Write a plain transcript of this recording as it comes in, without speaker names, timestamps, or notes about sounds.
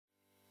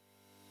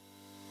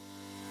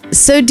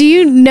So do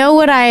you know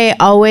what I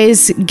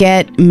always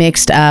get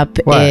mixed up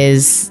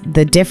is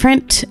the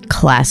different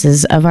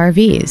classes of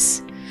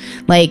RVs.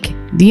 Like,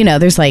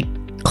 there's like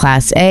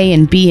class A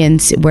and B and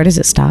C. Where does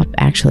it stop,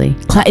 actually?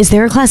 Is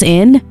there a class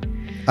N?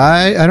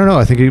 I don't know.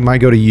 I think it might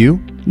go to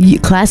U.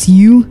 Class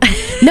U?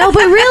 No,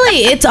 but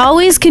really, it's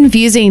always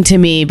confusing to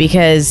me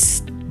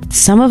because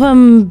some of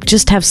them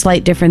just have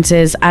slight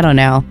differences. I don't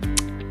know.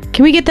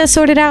 Can we get that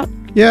sorted out?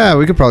 Yeah,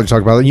 we could probably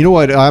talk about it. You know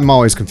what I'm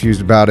always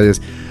confused about is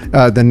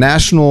the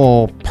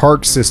national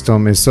park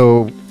system is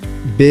so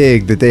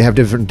big that they have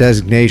different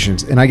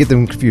designations, and I get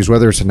them confused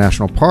whether it's a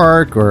national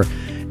park or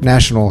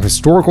national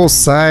historical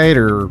site,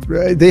 or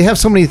they have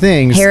so many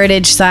things.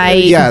 Heritage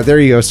site. Yeah, there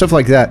you go. Stuff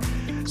like that.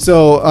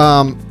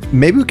 So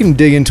maybe we can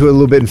dig into it a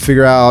little bit and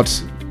figure out,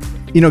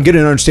 get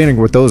an understanding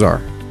of what those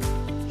are.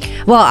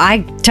 Well, I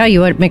tell you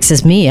what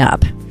mixes me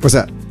up. What's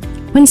that?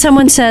 When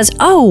someone says,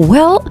 oh,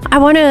 well, I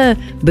want to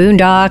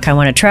boondock, I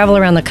want to travel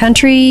around the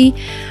country,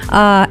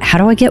 how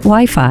do I get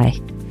Wi-Fi?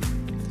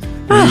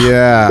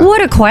 Yeah.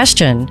 What a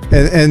question.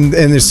 And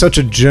there's such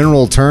a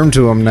general term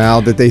to them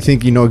now that they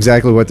think you know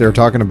exactly what they're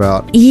talking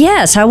about.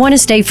 Yes, I want to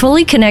stay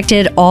fully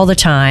connected all the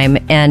time,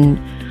 and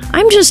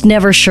I'm just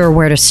never sure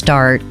where to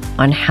start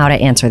on how to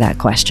answer that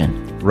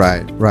question.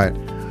 Right.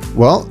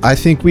 Well, I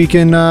think we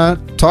can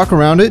talk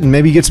around it and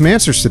maybe get some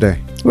answers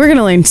today. We're going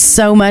to learn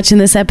so much in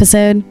this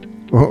episode.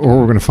 Or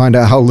we're going to find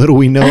out how little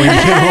we know in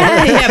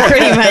general. Yeah,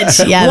 pretty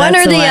much. Yeah, one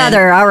or the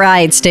other. All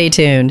right, stay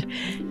tuned.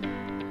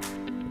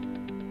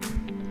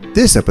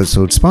 This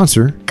episode's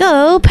sponsor,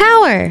 Go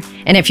Power.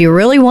 And if you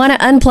really want to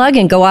unplug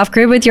and go off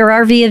grid with your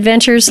RV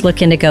adventures,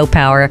 look into Go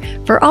Power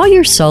for all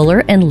your solar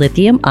and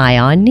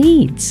lithium-ion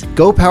needs.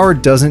 Go Power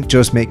doesn't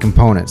just make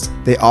components.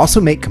 They also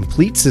make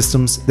complete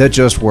systems that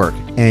just work,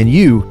 and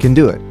you can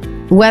do it.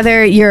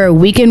 Whether you're a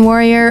weekend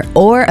warrior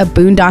or a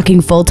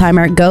boondocking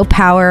full-timer, Go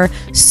Power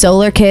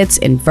solar kits,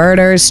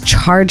 inverters,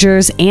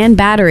 chargers, and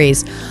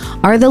batteries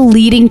are the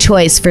leading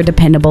choice for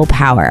dependable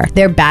power.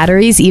 Their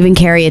batteries even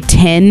carry a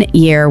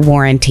 10-year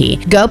warranty.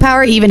 Go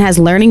Power even has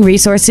learning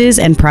resources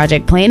and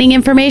project planning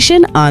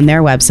information on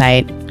their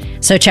website.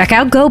 So check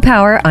out Go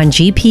Power on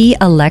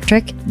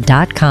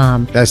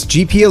gpelectric.com. That's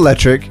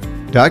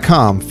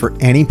gpelectric.com for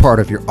any part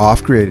of your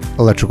off-grid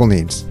electrical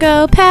needs.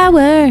 Go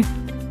Power.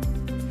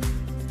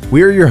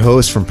 We are your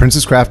hosts from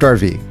Princess Craft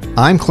RV.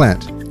 I'm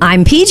Clint.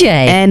 I'm PJ.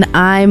 And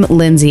I'm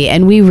Lindsay,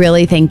 and we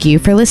really thank you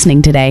for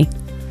listening today.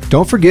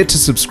 Don't forget to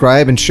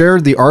subscribe and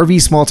share the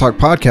RV Small Talk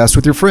podcast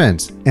with your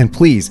friends. And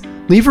please,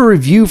 leave a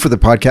review for the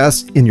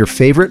podcast in your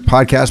favorite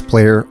podcast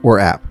player or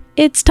app.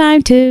 It's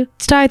time to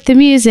start the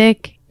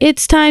music.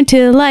 It's time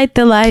to light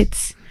the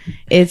lights.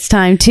 It's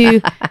time to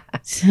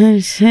shut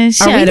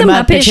the them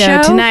up Muppet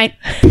show Show? tonight.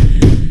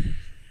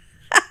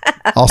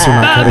 Also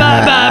not cutting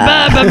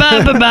that. I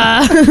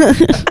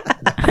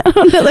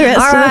don't know the rest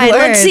All of the right,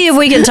 let's words. see if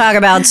we can talk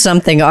about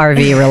something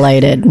RV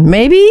related.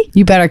 Maybe?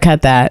 You better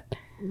cut that.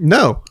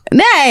 No.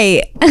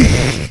 Nay.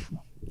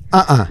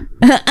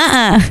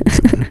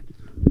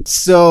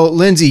 So,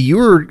 Lindsay, you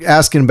were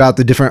asking about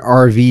the different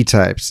RV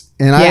types.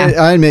 And Yeah.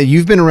 I admit,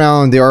 you've been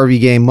around the RV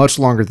game much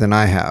longer than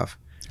I have.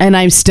 And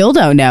I still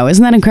don't know.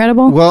 Isn't that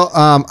incredible? Well,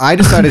 I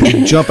decided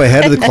to jump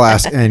ahead of the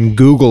class and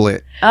Google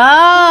it.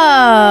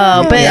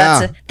 Oh, but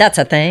Yeah. That's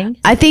a thing.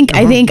 I think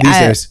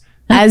These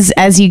days.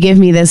 as you give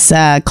me this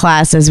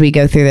class as we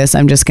go through this,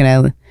 I'm just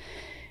gonna,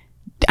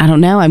 I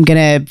don't know, I'm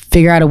gonna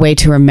figure out a way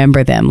to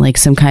remember them, like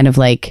some kind of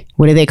like,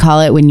 what do they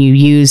call it when you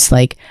use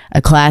like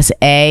a class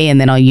A, and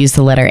then I'll use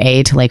the letter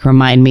A to like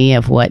remind me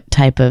of what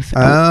type of.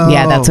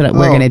 Yeah, that's what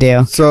we're gonna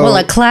do. So, Well,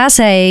 a Class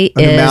A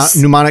is...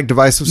 mnemonic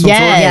device of some sort?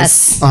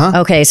 Yes.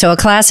 Okay, so a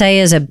Class A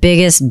is a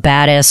biggest,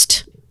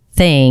 baddest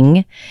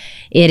thing.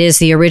 It is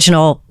the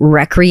original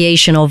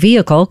recreational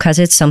vehicle because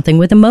it's something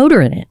with a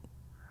motor in it.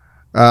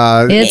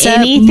 It's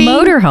Anything- a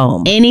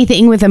motorhome.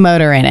 Anything with a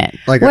motor in it.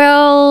 Like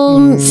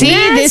Well, See,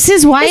 this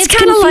is why it's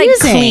kind of like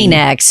confusing.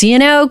 Kleenex. You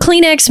know,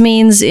 Kleenex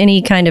means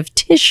any kind of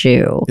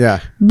tissue. yeah.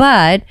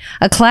 But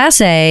a Class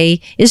A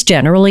is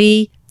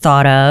generally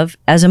thought of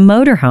as a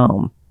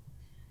motorhome.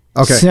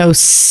 Okay. So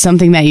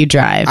something that you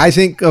drive. I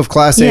think of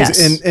Class A's,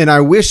 Yes. and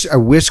I wish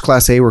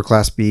Class A were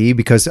Class B,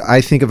 because I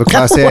think of a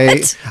Class A.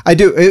 What? I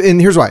do, and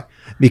here's why.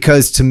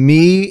 Because to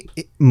me,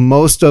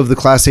 most of the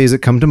Class A's that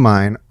come to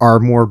mind are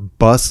more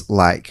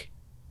bus-like,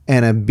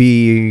 and a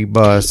B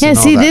bus. Yeah, and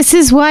all see, that. this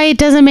is why it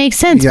doesn't make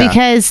sense, Yeah.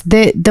 because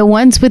the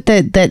ones with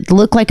that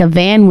look like a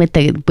van with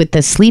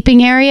the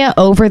sleeping area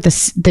over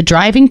the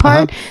driving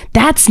part,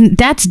 that's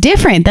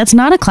different. That's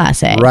not a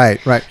Class A.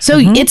 Right. So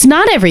it's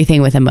not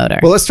everything with a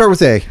motor. Well, let's start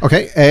with A.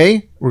 Okay,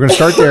 A. We're going to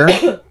start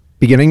there.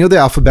 Beginning of the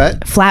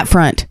alphabet. Flat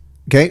front.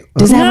 Okay.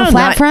 Does it have No, a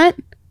flat not- front?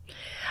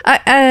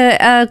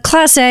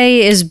 Class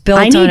A is built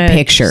I on need a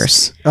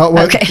pictures. Oh,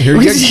 what? Okay. Here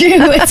you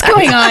go. What's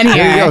going on here?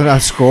 There you go. Now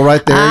scroll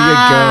right there.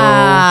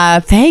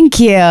 Ah, thank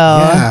you. You go.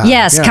 Yeah,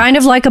 Yes, yeah. kind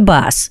of like a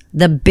bus.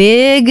 The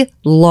big,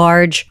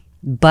 large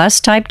bus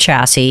type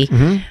chassis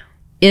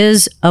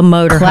is a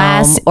motorhome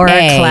Class or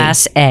A. a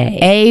Class A.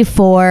 A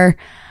for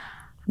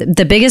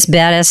The biggest,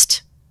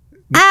 baddest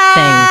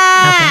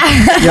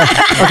thing. Yeah.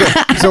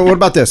 Okay. So what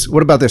about this?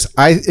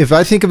 If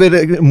I think of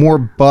it more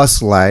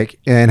bus-like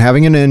and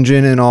having an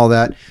engine and all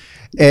that,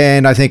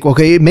 and I think,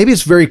 okay, maybe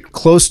it's very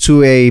close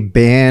to a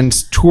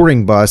band's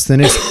touring bus, then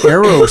it's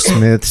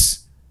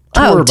Aerosmith's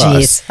tour bus.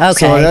 Geez. Okay.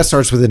 So that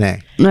starts with an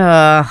A.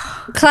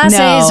 Class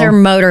No. A's are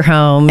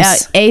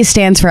motorhomes. A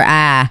stands for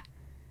ah.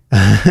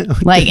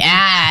 Like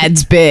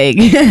it's big.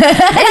 and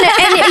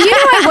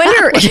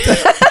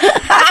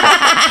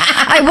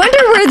I wonder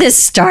where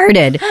this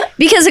started,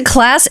 because a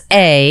Class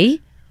A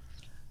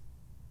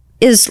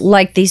is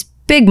like these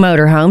big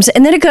motorhomes,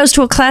 and then it goes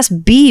to a Class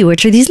B,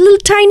 which are these little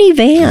tiny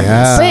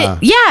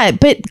vans.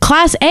 But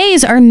Class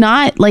A's are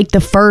not like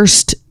the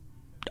first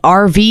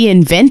RV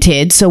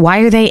invented. So why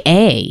are they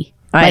A?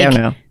 I don't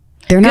know.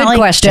 They're not Good like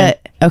question.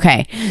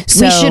 Okay,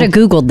 so We should have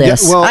Googled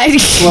this.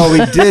 Well,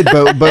 we did,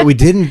 but we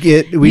didn't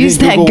get. We Use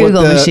didn't that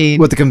Google what the, machine.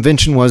 what the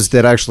convention was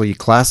that actually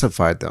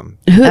classified them.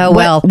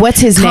 what's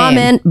his name?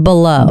 Comment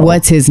below.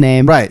 What's his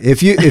name? Right.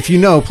 If you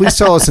know, please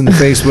tell us in the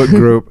Facebook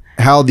group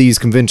how these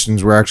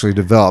conventions were actually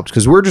developed,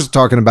 because we're just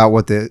talking about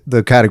what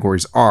the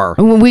categories are.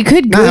 Well, we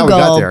could Not how we got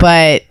Google, there.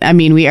 but I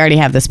mean, we already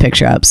have this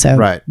picture up, so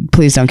Right.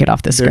 please don't get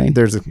off the screen.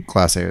 There's a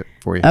Class A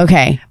for you.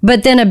 Okay.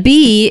 But then a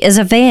B is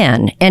a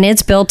van, and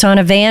it's built on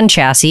a van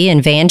chassis,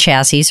 and van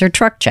chassis are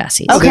truck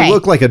chassis. Okay. They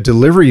look like a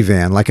delivery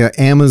van, like an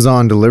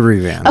Amazon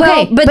delivery van.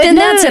 Well, but then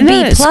that's a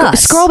B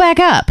plus. Scroll back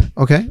up.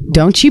 Okay.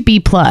 Don't you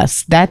B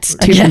plus? That's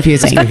too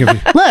confusing.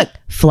 Look,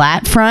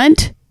 flat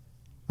front.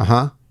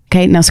 Uh-huh.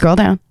 Okay, now scroll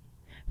down.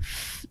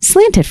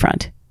 Slanted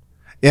front.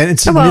 And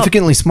it's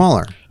significantly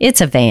smaller.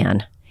 It's a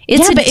van.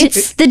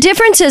 It's The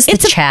difference is the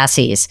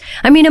chassis.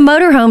 I mean, a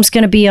motorhome's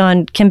going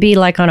to can be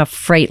like on a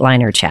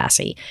Freightliner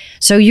chassis.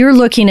 So you're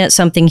looking at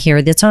something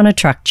here that's on a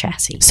truck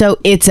chassis. So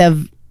it's a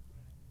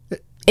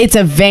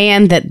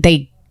van that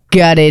they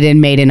gutted and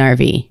made an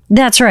RV.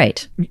 That's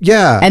right.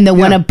 Yeah. And the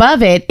one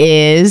above it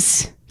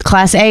is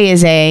Class A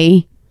is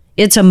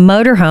It's a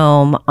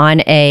motorhome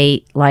on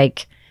a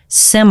like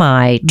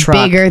semi truck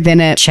bigger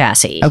than a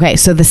chassis. Okay,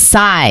 so the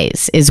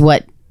size is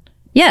what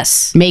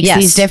Yes. makes yes.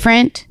 these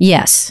different.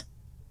 Yes.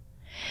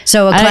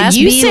 So a Class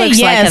you B say looks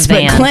yes, like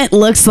a van. but Clint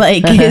looks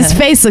like his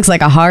face looks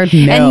like a hard no.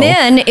 And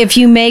then if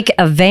you make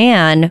a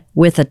van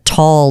with a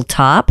tall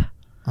top,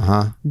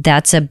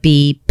 that's a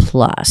B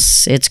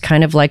plus. It's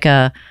kind of like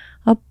a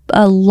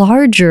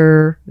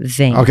larger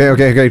van.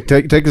 Okay.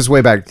 Take this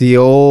way back. The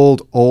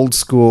old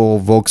school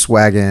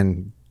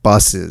Volkswagen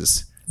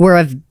buses.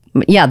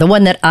 The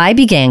one that I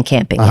began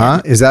camping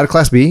in. Is that a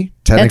Class B?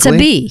 Technically, It's a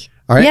B.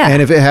 All right. Yeah.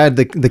 And if it had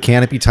the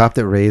canopy top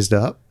that raised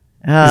up,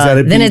 is that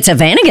a B? Then it's a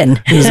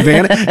Vanagon. Does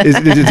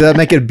that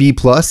make it a B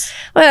plus?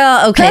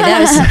 Well, okay,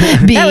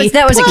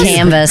 that was a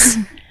canvas.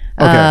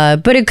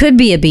 Okay. But it could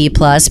be a B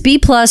plus. B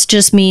plus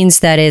just means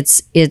that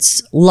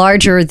it's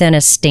larger than a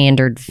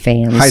standard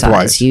van Height-wise.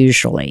 size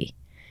usually.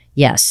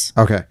 Yes.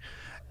 Okay.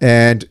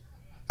 And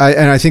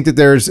I think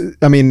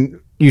that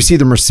you see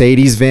the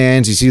Mercedes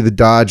vans, you see the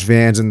Dodge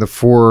vans, and the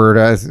Ford,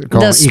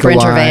 The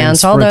Sprinter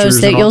vans, all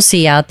those that you'll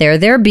see out there,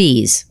 they're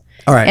Bs.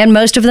 All right. And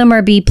most of them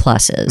are B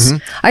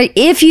pluses.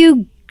 If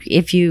you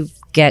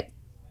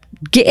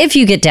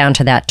get down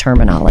to that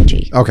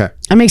terminology. Okay.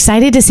 I'm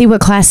excited to see what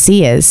Class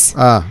C is.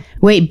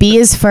 Wait, B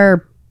is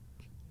for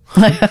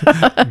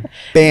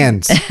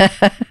Bands.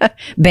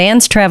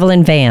 Bands travel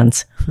in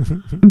vans.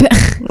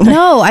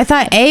 no. I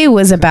thought A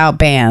was about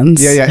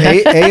bands. Yeah.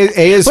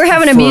 A is We're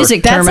having a for-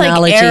 music That's like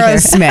terminology here.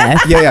 Aerosmith.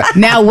 Yeah.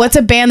 Now, what's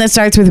a band that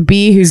starts with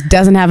B who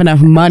doesn't have enough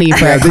money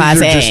for a These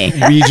Class are A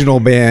just regional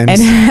bands.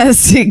 and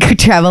has to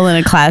travel in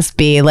a Class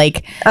B,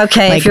 like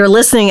Okay, if you're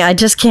listening, I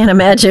just can't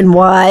imagine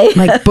why.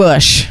 like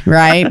Bush,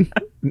 right?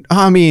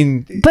 I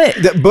mean, But-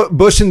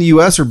 Bush in the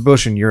U.S. or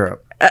Bush in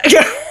Europe?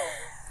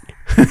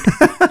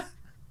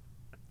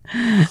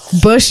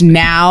 Bush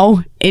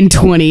now in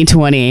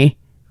 2020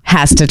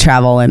 has to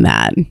travel in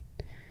that.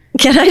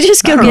 Can I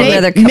just go get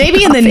another cup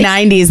Maybe of in the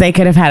coffee? 90s they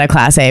could have had a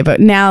Class A,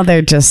 but now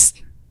they're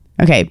just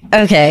okay.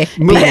 Okay.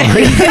 Move on.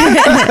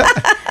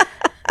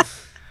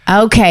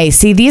 Okay,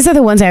 see, these are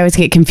the ones I always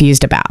get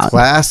confused about.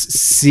 Class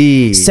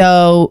C.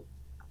 So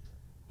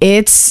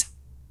it's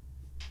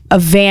a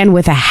van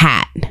with a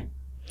hat.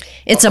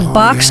 It's a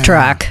box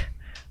truck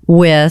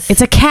with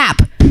It's a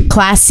cap.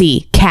 Class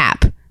C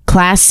cap.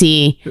 Class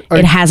C.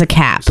 It has a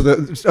cap,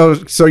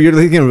 So you're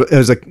thinking of it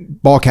as a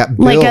ball cap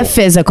bill. like a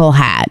physical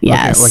hat.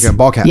 Yes, like a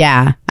ball cap.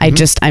 Yeah,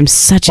 I'm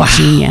such a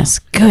genius.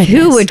 Good.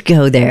 who would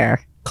go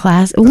there?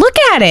 Class? Look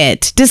at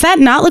it. Does that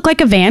not look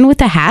like a van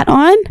with a hat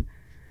on?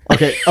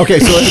 Okay. So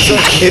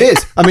it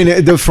is. I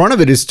mean, the front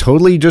of it is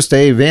totally just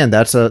a van.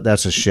 That's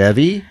a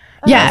Chevy.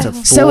 Yeah. That's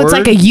a So it's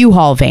like a Ford.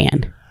 U-Haul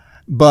van.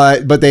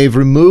 But they've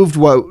removed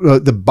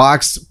what the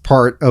box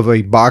part of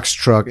a box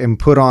truck and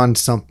put on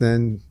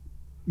something.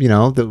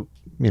 Well,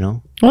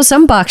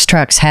 some box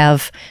trucks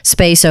have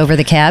space over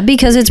the cab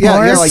because it's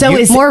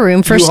more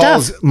room for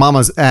U-Haul's stuff.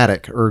 Mama's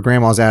attic or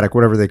grandma's attic,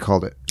 whatever they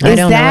called it. I Is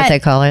don't know that- what they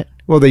call it.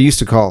 Well, they used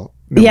to call.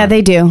 Yeah,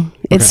 they do.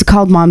 It's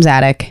called Mom's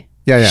Attic.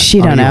 Yeah.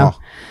 She on don't know.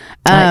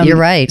 U-Haul. You're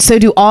right. So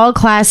do all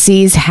Class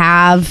C's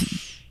have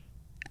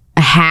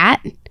A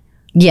hat?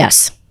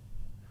 Yes.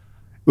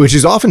 Which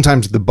is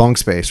oftentimes the bunk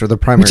space or the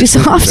primary. Which is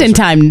sleeping position.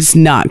 oftentimes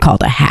not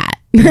called a hat.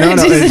 No. In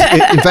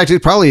fact,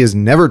 it probably is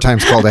never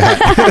times called a hat.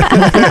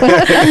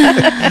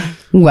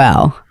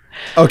 Well,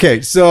 Okay,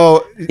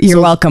 so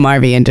you're welcome,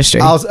 RV industry.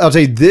 I'll tell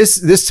you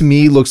this to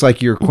me looks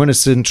like your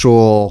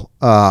quintessential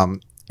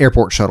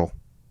airport shuttle,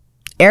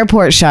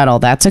 Airport shuttle.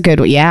 That's a good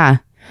one. Yeah.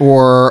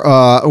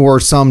 or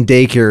some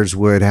daycares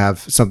would have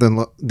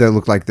something that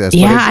looked like this. but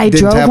Yeah, it I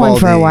didn't drove have one all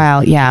for a the,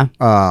 while. Yeah.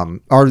 all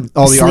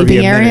the Sleeping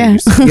RV area?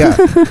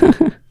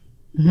 amenities.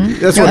 Yeah,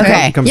 that's what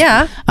Okay. it comes.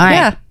 Yeah. All right.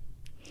 Yeah.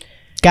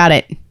 Got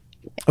it.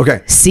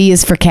 Okay. C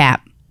is for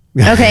cap.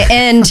 Okay.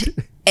 And,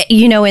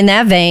 in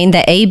that vein,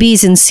 the A,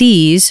 B's, and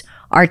C's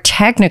are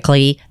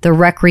technically the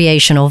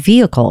recreational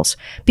vehicles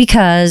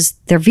because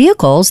they're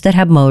vehicles that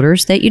have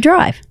motors that you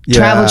drive. Yeah.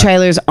 Travel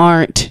trailers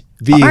aren't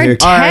Aren't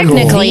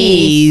technically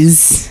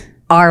These.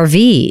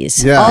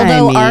 RVs. Yeah.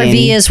 Although I mean-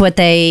 RV is what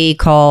they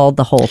call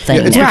the whole thing.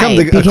 Yeah, it's now. become Right,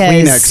 a because-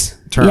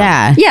 Kleenex term.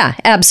 Yeah. Yeah,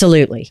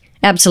 absolutely.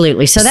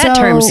 Absolutely. So that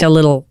So- term's a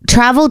little.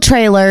 Travel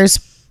trailers,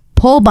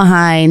 pull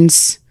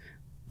behinds,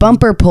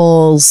 bumper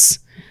pulls.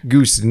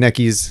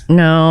 Gooseneckies,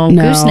 No,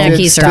 No.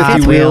 gooseneckies are Stop.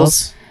 fifth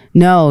wheels.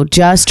 No,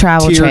 just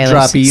travel trailers.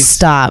 Teardroppies.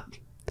 Stop.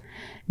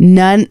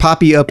 None.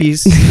 poppy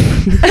uppies.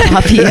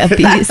 Poppy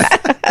uppies.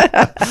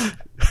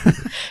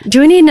 Do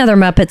we need another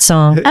Muppet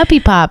song? Uppy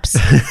pops.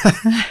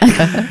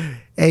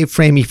 Hey,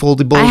 framey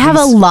foldable. I have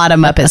a lot of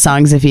Muppet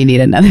songs if you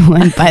need another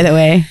one, by the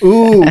way.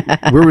 Ooh,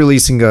 we're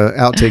releasing a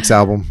outtakes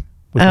album.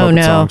 With Oh, Muppet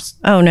no. songs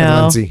Oh, with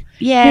no. Lindsay.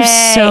 Yay.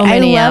 so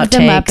many I love the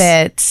outtakes.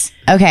 Muppets.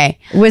 Okay.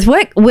 With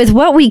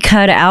what we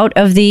cut out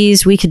of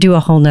these, we could do a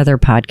whole nother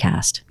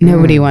podcast.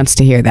 Nobody wants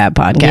to hear that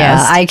podcast.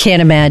 Yeah, I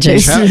can't imagine.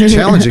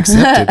 Challenge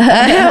accepted.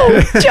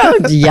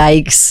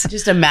 Yikes.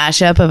 Just a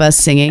mashup of us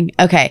singing.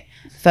 Okay,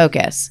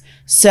 focus.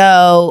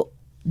 So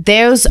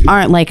those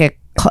aren't like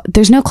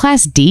there's no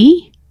class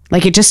D?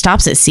 Like it just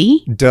stops at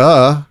C?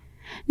 Duh.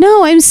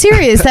 No, I'm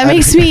serious. That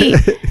makes me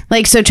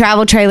like, so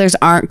travel trailers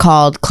aren't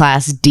called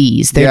class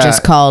Ds. They're Yeah,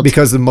 just called,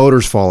 because the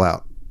motors fall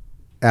out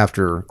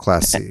after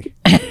Class C.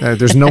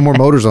 There's no more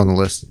motors on the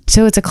list.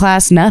 so it's a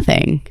class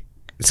nothing.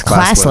 It's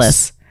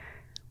Classless.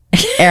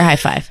 Air high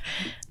five.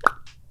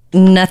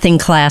 Nothing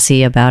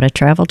classy about a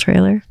travel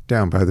trailer.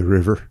 Down by the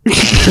river.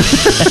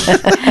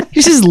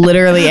 This is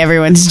literally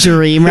everyone's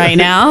dream right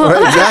now.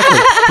 Right, exactly.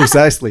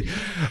 Precisely.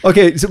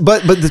 Okay, so,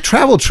 but the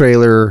travel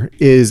trailer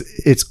is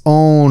its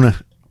own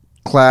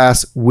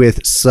class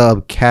with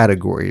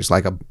subcategories,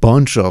 like a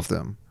bunch of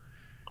them.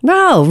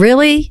 Oh,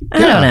 really? I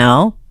don't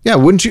know. Yeah,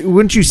 wouldn't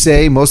you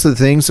say most of the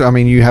things? I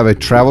mean, you have a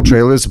travel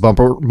trailer, it's a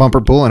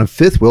bumper pull, and a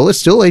fifth wheel. It's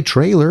still a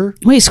trailer.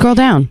 Wait, scroll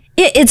down.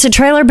 It's a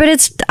trailer, but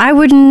I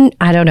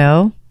don't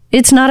know.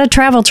 It's not a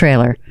travel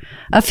trailer.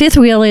 A fifth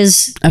wheel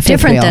is A fifth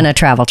different wheel. than a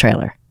travel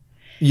trailer.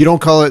 You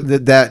don't call it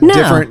that No.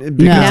 different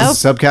because No.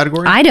 it's a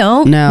subcategory? I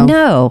don't. No.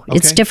 No,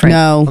 it's Okay. different.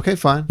 No, Okay,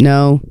 fine.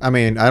 no. I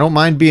mean, I don't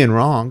mind being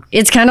wrong.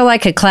 It's kind of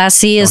like a class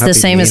C is Don't have the to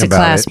same be as a mean about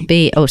class it.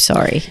 B. Oh,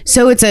 sorry.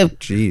 So it's a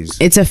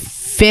Jeez.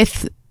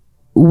 fifth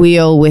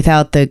wheel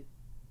without the,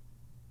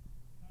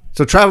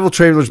 So travel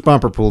trailer's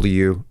bumper pull to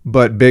you,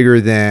 but bigger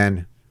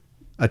than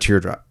a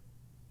teardrop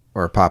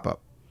or a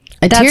pop-up.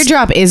 a That's-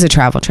 teardrop is a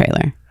travel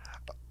trailer.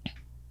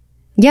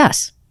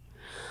 Yes.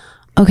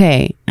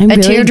 Okay, I'm A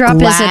really teardrop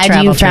is a glad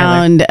travel you trailer.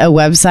 found a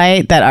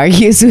website that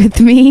argues with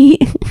me.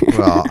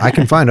 Well, I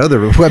can find other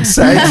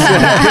websites.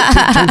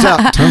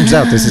 turns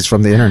out this is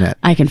from the internet.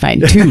 I can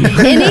find two.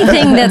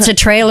 Anything that's a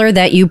trailer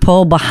that you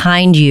pull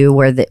behind you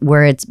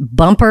where it's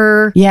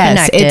bumper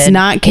Yes, connected it's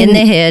not in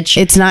the hitch.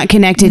 It's not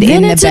connected Then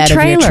in the it's a bed of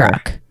your trailer.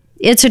 truck.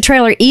 It's a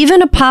trailer.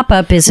 Even a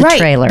pop-up is a Right,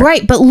 trailer.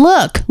 right. But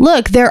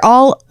look, they're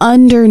all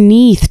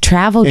underneath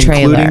travel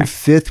trailer. Including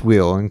fifth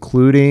wheel,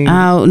 including...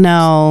 Oh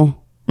no,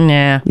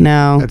 Yeah.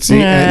 no. Let's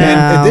see.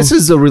 And this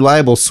is a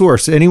reliable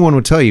source. Anyone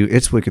would tell you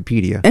it's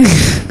Wikipedia.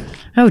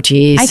 Oh,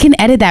 geez. I can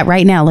edit that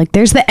right now. Like,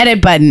 there's the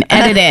edit button.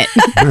 Edit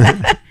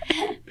it.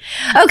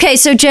 Okay,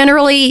 so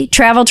generally,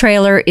 travel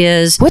trailer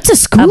is What's a a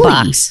schoolie?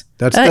 box.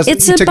 That's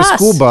it's you a take bus. a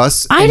school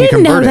bus. I and you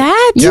didn't know convert it.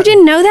 that. You Yeah.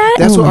 didn't know that?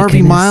 That's Oh what my RV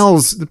goodness.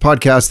 Miles, the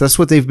podcast, that's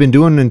what they've been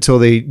doing until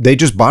they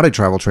just bought a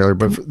travel trailer,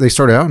 but they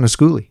started out in a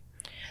schoolie.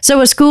 So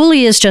a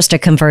schoolie is just a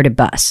converted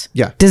bus.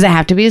 Yeah. Does it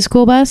have to be a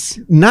school bus?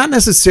 Not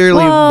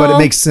necessarily, but it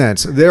makes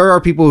sense. There are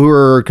people who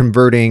are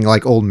converting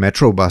like old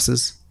metro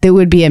buses. There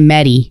would be a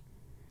Medi.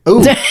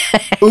 Ooh.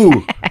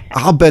 Ooh.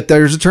 I'll bet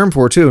there's a term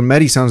for it too. And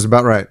Medi sounds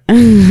about right.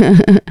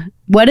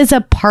 What is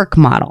a park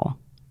model?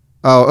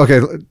 Oh, okay.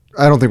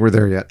 I don't think we're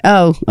there yet.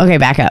 Oh, okay.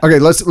 Back up. Okay,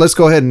 let's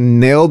go ahead and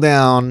nail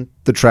down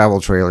the travel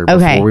trailer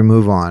before Okay. we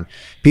move on.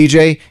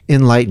 PJ,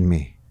 enlighten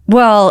me.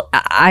 Well,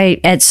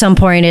 at some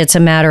point it's a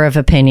matter of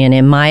opinion.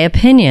 In my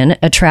opinion,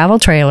 a travel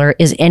trailer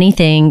is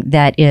anything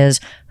that is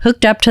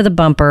hooked up to the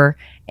bumper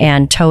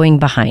and towing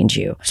behind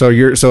you. So it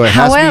has to be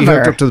However-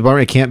 hooked up to the bumper.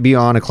 It can't be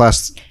on a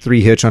class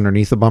 3 hitch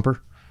underneath the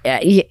bumper.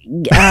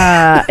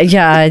 Yes.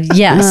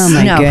 Oh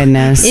my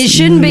goodness. It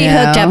shouldn't be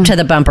hooked up to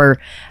the bumper.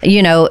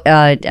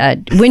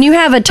 When you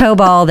have a tow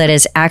ball that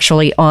is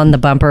actually on the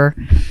bumper,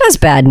 that's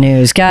bad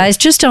news, guys.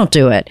 Just don't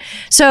do it.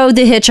 So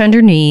the hitch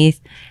underneath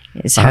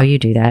is how you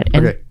do that.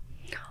 And,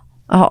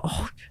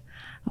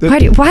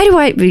 Okay. why do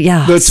I?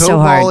 Yeah, The it's tow so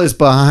ball hard. is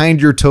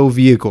behind your tow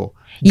vehicle.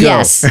 Go.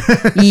 Yes.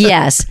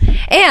 Yes.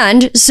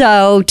 And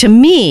so to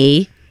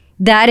me,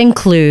 that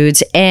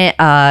includes a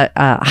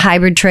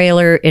hybrid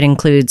trailer. It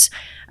includes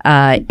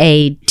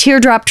a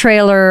teardrop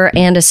trailer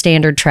and a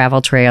standard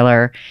travel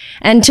trailer.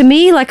 And to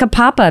me, like a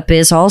pop-up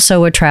is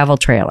also a travel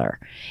trailer.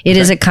 It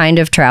is a kind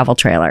of travel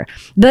trailer.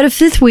 But a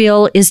fifth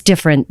wheel is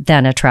different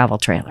than a travel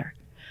trailer.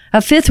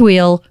 A fifth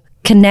wheel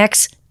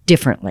connects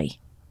differently.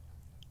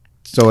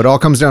 So it all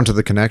comes down to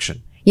the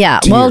connection.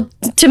 Yeah. Well,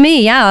 to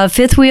me, a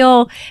fifth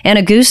wheel and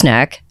a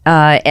gooseneck,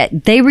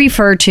 they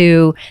refer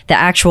to the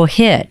actual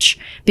hitch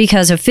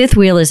because a fifth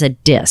wheel is a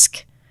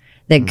disc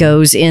that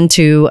goes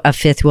into a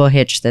fifth wheel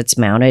hitch that's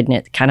mounted and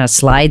it kind of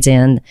slides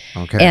in.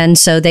 Okay. And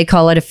so they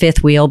call it a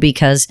fifth wheel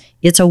because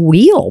it's a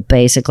wheel,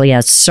 basically,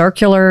 a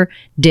circular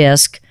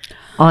disc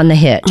on the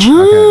hitch. Okay.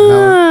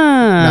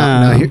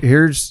 Now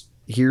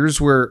here's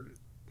where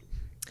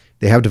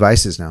they have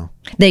devices now.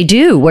 They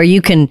do, where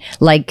you can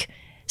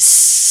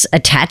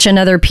attach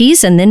another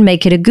piece and then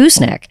make it a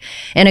gooseneck.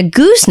 And a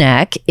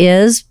gooseneck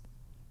is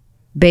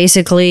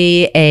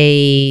basically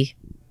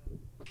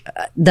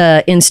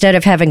instead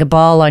of having a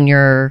ball on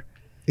your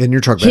In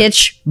your truck bed.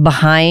 hitch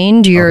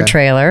behind your Okay,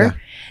 trailer, yeah.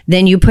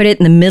 then you put it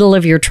in the middle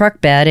of your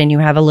truck bed and you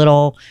have a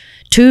little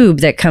tube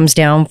that comes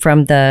down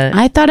from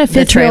I thought a the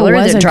fifth trailer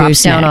wheel was that a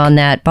drops down gooseneck. on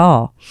that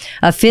ball.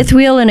 A fifth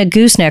wheel and a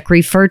gooseneck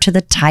refer to the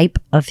type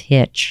of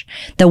hitch,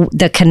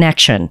 the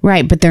connection.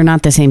 Right, but they're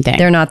not the same thing.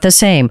 They're not the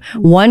same.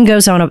 One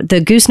goes on the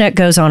gooseneck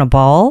goes on a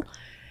ball.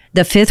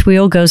 The fifth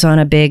wheel goes on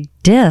a big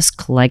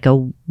disc like a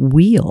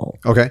wheel.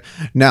 Okay.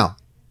 Now,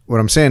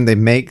 what I'm saying, they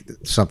make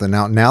something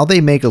now. Now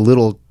they make a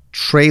little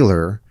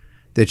trailer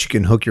that you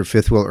can hook your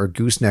fifth wheel or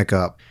gooseneck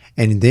up,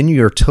 and then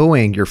you're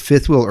towing your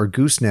fifth wheel or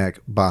gooseneck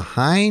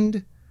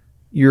behind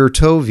your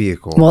tow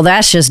vehicle. Well,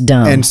 that's just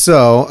dumb. And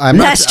so I'm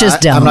That's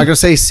just dumb. I'm not going to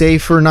say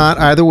safe or not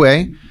either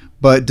way,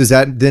 but does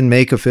that then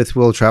make a fifth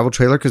wheel travel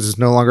trailer because it's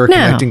no longer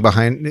connecting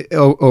behind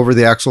over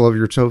the axle of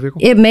your tow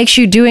vehicle? It makes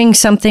you doing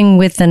something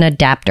with an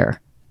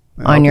adapter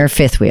on your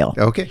fifth wheel.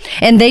 Okay.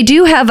 And they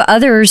do have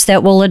others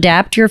that will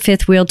adapt your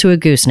fifth wheel to a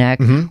gooseneck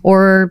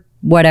or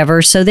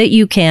whatever so that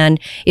you can,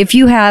 if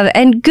you have,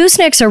 and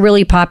goosenecks are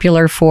really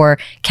popular for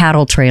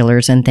cattle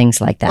trailers and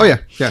things like that. Oh, yeah.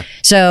 Yeah.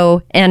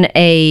 So, and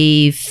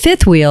a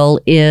fifth wheel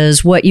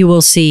is what you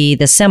will see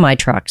the semi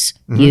trucks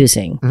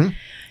using.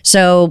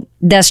 So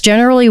that's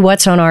generally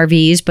what's on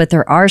RVs, but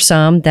there are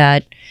some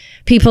that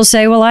people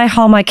say, well, I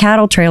haul my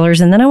cattle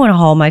trailers and then I want to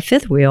haul my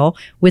fifth wheel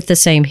with the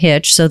same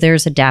hitch. So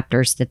there's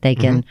adapters that they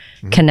can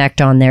connect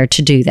on there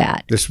to do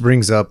that. This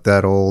brings up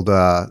that old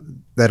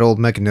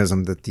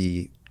mechanism that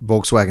the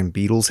Volkswagen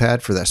Beetles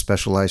had for that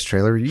specialized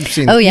trailer. You've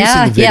seen Oh, you've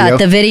yeah. seen the video. Yeah.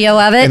 The video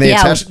of it. And they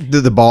Yeah. attached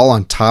the ball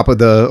on top of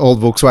the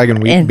old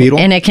Volkswagen And, Beetle.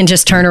 and it can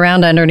just turn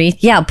around underneath.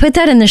 Yeah, put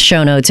that in the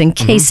show notes in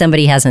case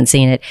somebody hasn't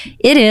seen it.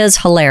 It is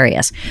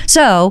hilarious.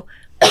 So,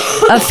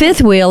 a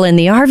fifth wheel in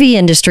the RV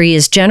industry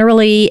is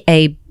generally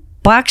a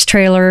box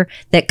trailer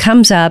that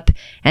comes up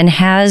and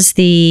has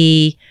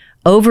the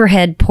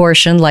overhead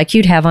portion like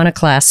you'd have on a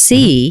Class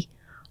C,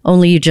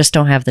 only you just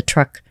don't have the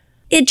truck.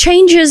 It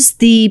changes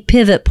the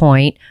pivot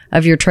point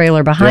of your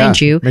trailer behind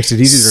Yeah, you. makes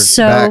it easier to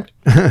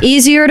So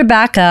easier to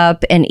back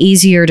up and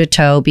easier to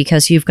tow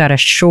because you've got a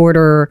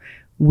shorter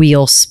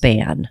wheel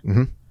span.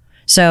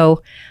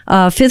 So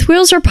fifth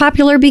wheels are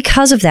popular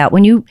because of that.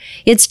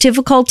 It's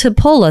difficult to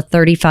pull a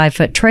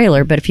 35-foot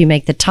trailer, but if you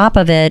make the top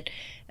of it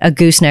a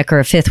gooseneck or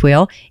a fifth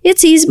wheel,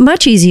 it's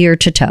much easier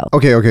to tow.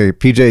 Okay,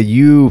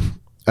 PJ,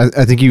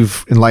 I think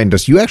you've enlightened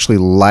us. You actually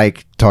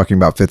like talking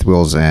about fifth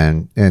wheels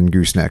and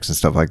goosenecks and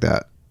stuff like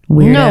that.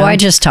 Weirdo. No, I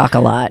just talk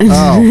a lot.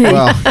 Oh,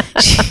 well,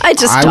 I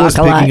just I talk was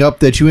a lot. picking up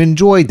that you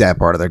enjoyed that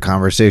part of the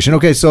conversation.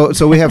 Okay, so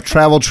we have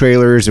travel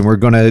trailers, and we're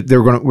gonna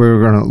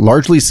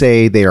largely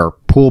say they are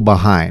pull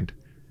behind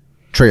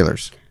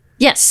trailers.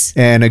 Yes.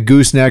 And a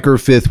gooseneck or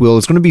fifth wheel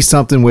is going to be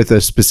something with a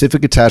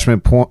specific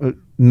attachment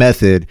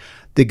method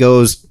that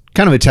goes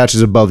kind of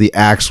attaches above the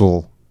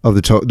axle of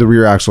the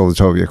rear axle of the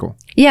tow vehicle.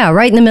 Yeah,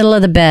 right in the middle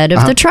of the bed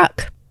of the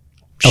truck.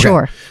 Okay.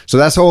 Sure. So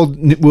that's how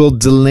we'll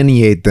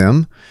delineate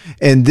them,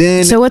 and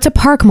then So what's a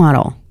park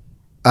model?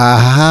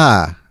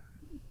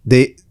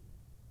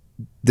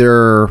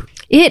 they're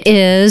It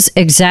is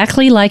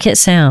exactly like it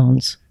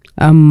sounds.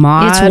 A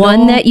model? It's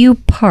one that you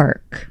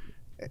park.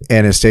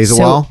 and it stays a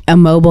while. a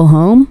mobile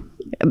home?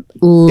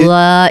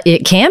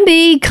 It can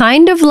be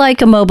kind of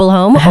like a mobile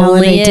home, How are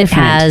only they it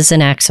different? has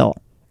an axle.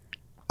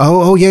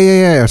 Oh,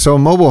 yeah. So a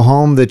mobile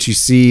home that you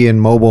see in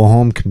mobile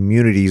home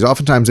communities,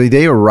 oftentimes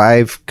they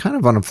arrive kind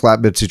of on a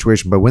flatbed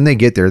situation, but when they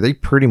get there, they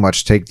pretty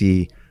much take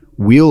the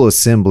wheel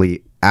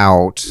assembly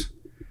out,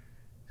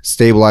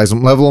 stabilize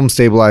them, level them,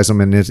 stabilize them,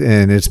 and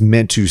it's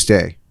meant to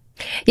stay.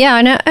 Yeah,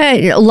 and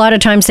a lot of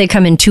times they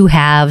come in two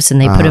halves and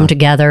they put them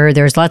together.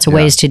 There's lots of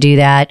ways to do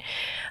that.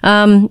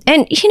 And,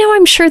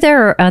 I'm sure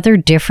there are other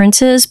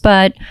differences,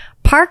 but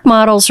park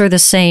models are the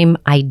same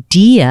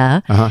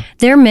idea.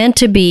 They're meant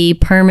to be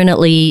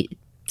permanently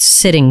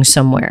sitting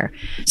somewhere.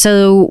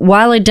 So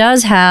while it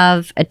does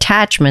have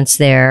attachments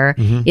there,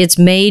 it's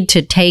made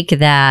to take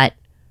that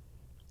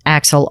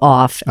axle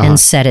off and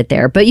set it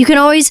there. But you can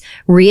always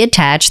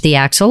reattach the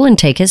axle and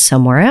take it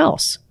somewhere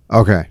else.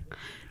 Okay.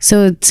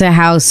 So it's a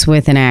house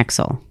with an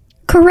axle.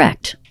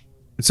 Correct.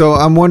 So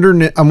I'm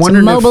wondering. It's a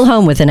mobile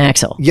home with an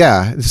axle.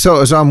 Yeah.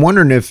 So I'm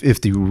wondering if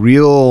the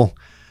real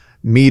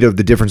meat of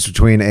the difference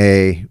between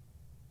a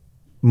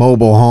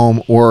mobile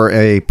home or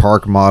a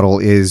park model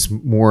is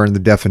more in the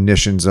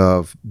definitions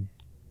of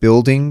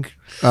building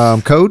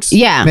codes.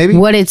 Yeah. Maybe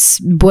what it's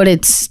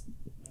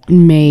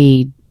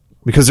made.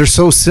 because they're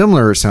so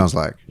similar. It sounds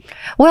like.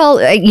 Well,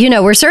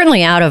 we're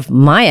certainly out of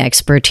my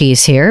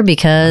expertise here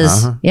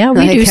because, we do how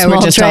we're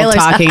small just all trailers.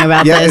 talking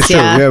about Yeah, this. it's true.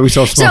 Yeah, we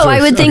saw small. So I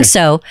trailers. would think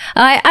so.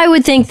 I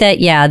would think that,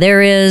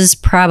 there is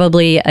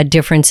probably a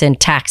difference in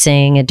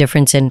taxing, a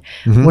difference in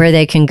where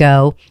they can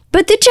go.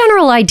 But the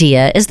general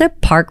idea is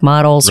that park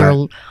models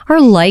are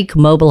like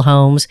mobile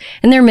homes,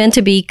 and they're meant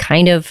to be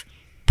kind of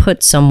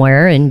put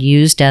somewhere and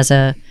used as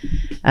a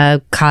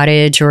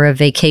cottage or a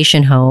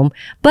vacation home.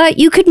 But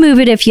you could move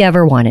it if you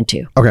ever wanted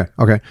to.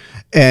 Okay.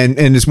 And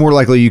it's more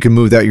likely you can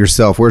move that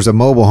yourself. Whereas a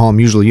mobile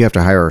home, usually you have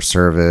to hire a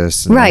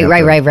service. and Right. they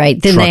have to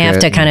Then they truck have it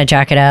to and- kind of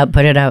jack it up,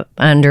 put it up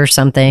under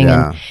something.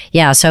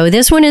 Yeah. So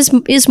this one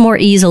is more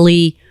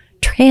easily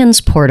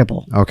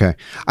transportable. Okay.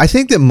 I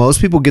think that most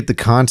people get the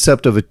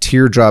concept of a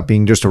teardrop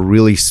being just a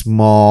really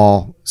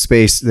small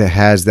space that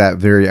has that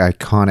very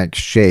iconic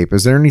shape.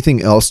 Is there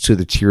anything else to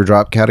the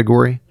teardrop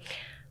category?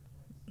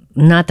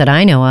 Not that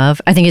I know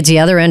of. I think it's the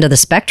other end of the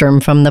spectrum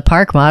from the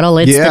park model.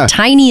 It's Yeah. the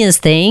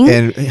tiniest thing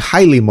And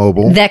highly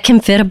mobile. that can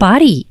fit a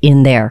body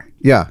in there.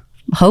 Yeah.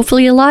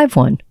 Hopefully a live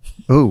one.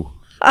 Ooh.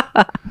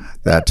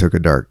 That took a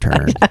dark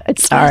turn.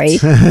 Sorry.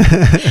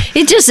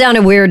 It just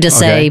sounded weird to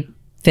say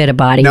fit a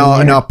body in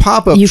there. No,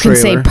 pop-up You trailer.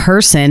 can say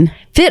person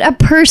Fit a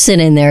person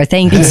in there.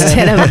 Thank you.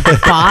 instead of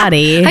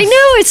body. I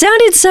know. It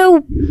sounded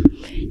so...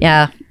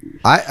 Yeah.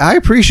 I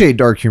appreciate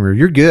dark humor.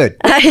 You're good.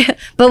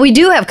 But we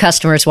do have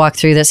customers walk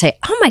through that say,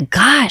 oh my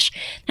gosh,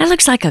 that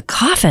looks like a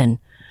coffin.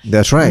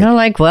 That's right. And I'm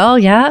like, well,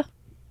 yeah.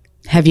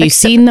 Have you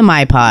seen the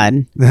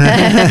MyPod?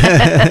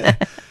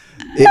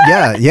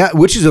 Yeah,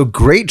 which is a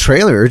great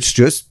trailer. It's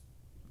just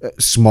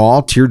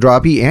small,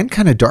 teardroppy, and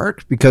kind of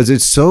dark because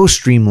it's so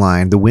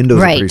streamlined. The windows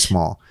are Right. pretty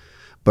small.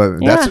 But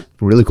that's a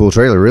really cool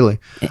trailer, really.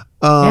 Yeah.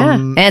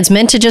 And it's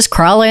meant to just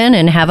crawl in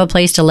and have a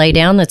place to lay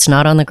down that's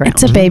not on the ground.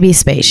 It's a baby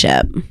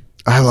spaceship.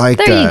 I like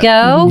There that. you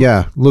go.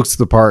 Yeah, looks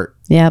the part.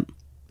 Yep.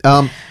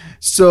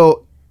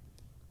 So,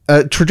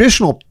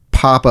 traditional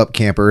pop-up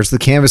campers, the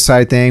canvas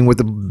side thing with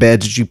the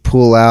beds that you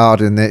pull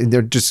out, and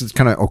they're just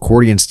kind of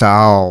accordion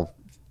style.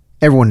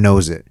 Everyone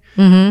knows it.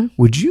 Mm-hmm.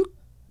 Would you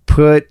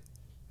put?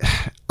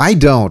 I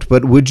don't,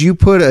 but would you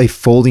put a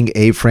folding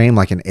A-frame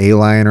like an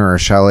A-liner or a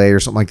chalet or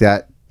something like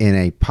that in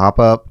a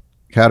pop-up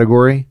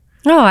category?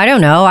 Oh, I don't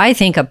know. I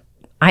think of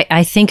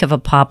a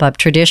pop-up.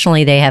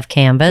 Traditionally, they have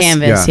canvas.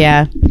 Canvas,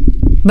 Yeah. yeah.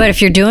 But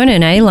if you're doing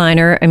an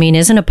A-liner, I mean,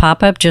 isn't a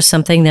pop-up just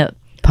something that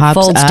Pops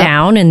folds up.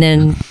 down and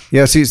then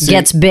Yeah. See,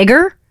 gets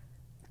bigger?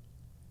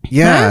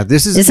 yeah.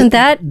 This is Isn't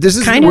that this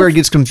is kind where of- it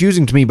gets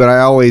confusing to me. But I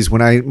always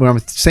when I'm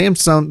saying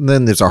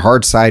something that's a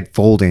hard side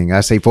folding,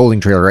 I say folding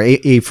trailer or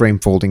A-frame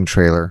folding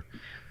trailer.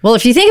 Well,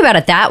 if you think about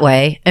it that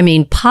way, I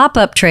mean,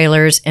 pop-up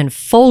trailers and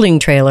folding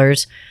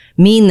trailers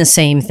mean the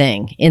same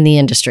thing in the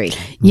industry.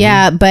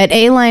 Yeah, but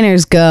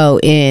A-liners go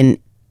in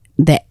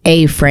the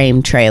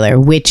A-frame trailer,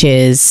 which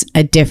is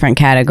a different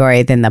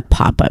category than the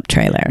pop-up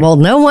trailer. Well,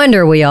 no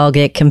wonder we all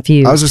get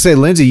confused. I was gonna say,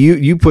 Lindsay,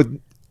 you put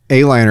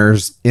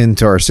A-liners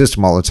into our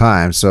system all the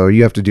time, so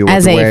you have to deal with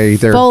as the a way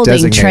they're folding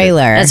designated.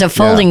 trailer, as a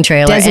folding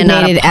trailer and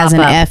not a designated as an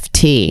pop-up.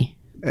 FT.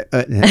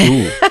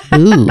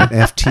 Ooh, an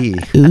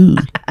FT,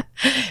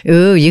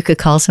 Ooh, you could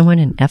call someone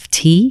an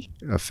FT?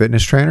 a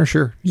fitness trainer,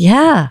 sure.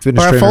 Yeah.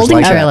 Fitness or a trainers folding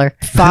like that. trailer.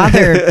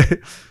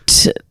 Father.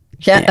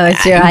 Yeah,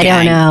 I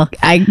don't know.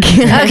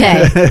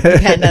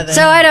 Okay.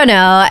 So I don't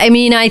know. I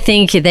mean, I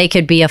think they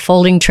could be a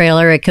folding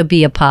trailer. It could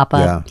be a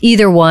pop-up. Yeah.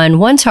 Either one.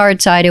 One's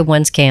hard-sided,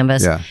 one's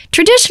canvas. Yeah.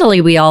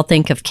 Traditionally, we all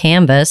think of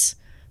canvas,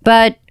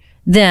 but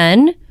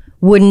then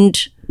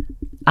wouldn't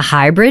a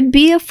hybrid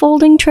be a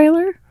folding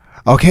trailer?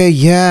 Okay,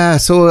 yeah.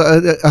 So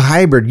a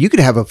hybrid, you could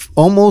have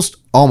almost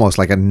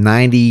like a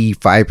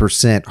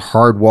 95%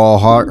 hard wall,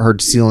 hard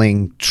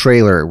ceiling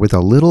trailer with a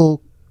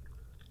little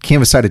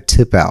canvas-sided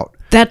tip out.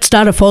 That's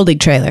not a folding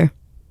trailer.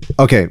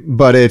 Okay,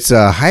 but it's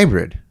a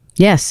hybrid.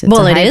 Yes. It's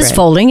Well, a it is hybrid.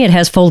 folding. It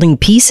has folding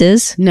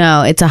pieces.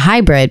 No, it's a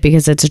hybrid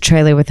because it's a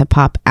trailer with a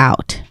pop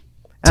out.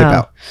 Tip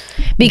out.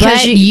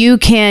 Because But you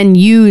can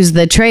use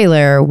the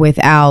trailer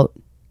without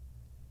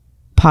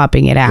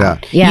popping it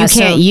out. Yeah, you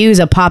can't so- use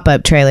a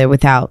pop-up trailer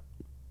without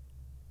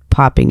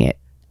popping it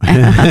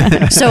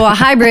So a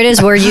hybrid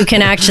is where you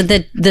can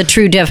actually, the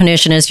true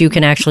definition is you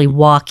can actually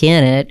walk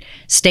in it,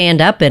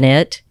 stand up in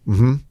it,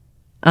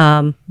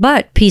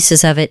 but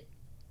pieces of it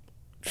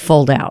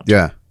fold out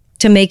Yeah.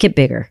 to make it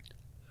bigger.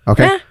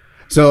 Okay.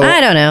 So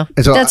I don't know.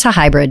 so That's a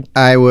hybrid.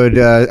 I would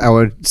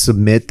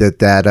submit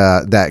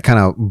that kind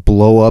of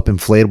blow up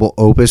inflatable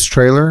Opus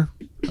trailer,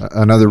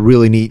 another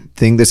really neat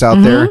thing that's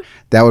out there,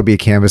 that would be a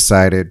canvas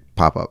sided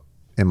pop up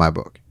in my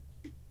book.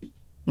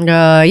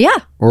 Yeah.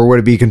 Or would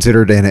it be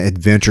considered an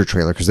adventure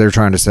trailer because they're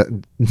trying to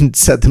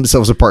set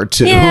themselves apart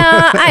too?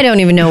 Yeah. I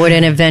don't even know what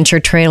an adventure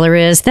trailer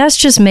is. That's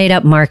just made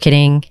up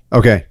marketing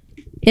Okay.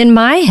 in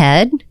my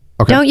head.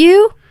 Okay. Don't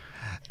you?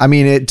 I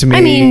mean, to me.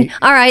 I mean,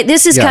 all right.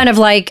 This is yeah. kind of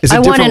like It's a I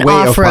want different an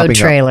way of off-road popping up.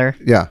 trailer.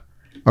 Yeah.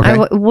 Okay.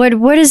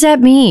 What does that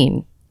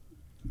mean?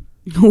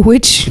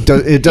 Which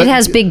It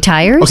has big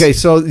tires. Okay,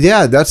 so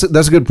yeah, that's a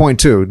good point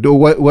too.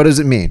 What does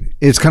it mean?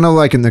 It's kind of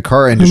like in the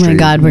car oh industry. my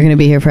God, we're gonna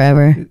be here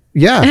forever.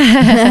 Yeah,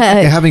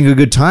 having a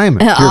good time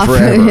here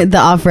forever. The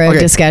off-road Okay,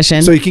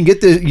 discussion. So you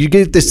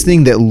get this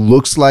thing that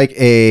looks like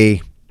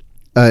a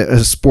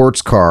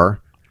sports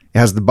car. It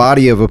has the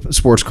body of a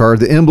sports car,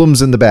 the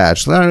emblems and the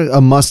badge. So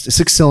a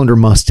 6-cylinder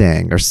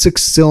Mustang or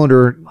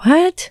 6-cylinder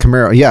What?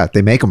 Camaro. Yeah,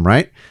 they make them,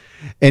 right?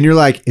 And you're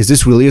like, is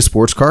this really a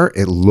sports car?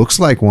 It looks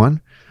like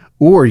one.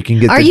 Or you can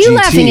get Are the you GT.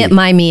 laughing at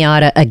my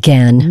Miata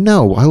again?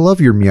 No, I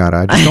love your Miata.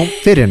 I just don't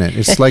fit in it.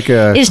 It's like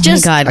a. It's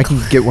just. God. I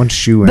can get one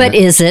shoe in But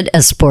it. is it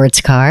a sports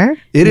car?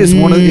 It is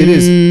one of. It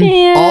is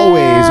Yeah.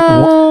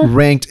 always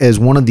ranked as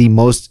one of the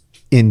most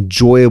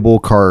enjoyable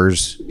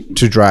cars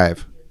to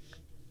drive,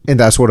 and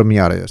that's what a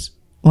Miata is.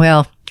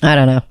 Well, I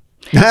don't know.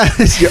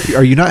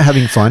 Are you not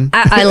having fun?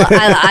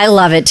 I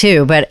love it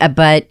too,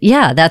 but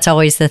yeah, that's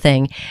always the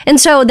thing. And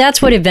so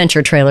that's what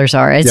adventure trailers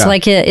are. It's Yeah.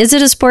 like, is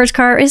it a sports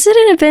car? Is it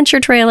an adventure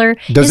trailer?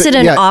 Is it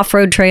an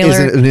off-road trailer? Is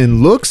it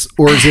in looks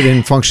or is it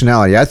in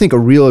functionality? I think a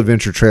real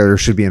adventure trailer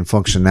should be in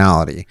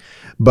functionality.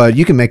 But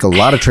you can make a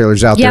lot of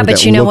trailers out Yeah, there but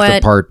that you know look the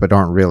what? part but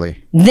aren't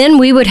really. Then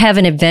we would have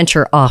an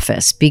adventure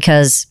office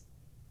because,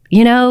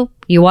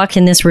 you walk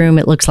in this room,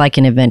 it looks like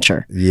an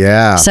adventure.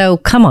 Yeah. So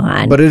come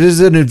on. But it is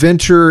an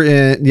adventure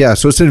in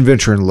so it's an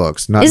adventure in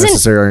looks, not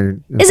necessarily.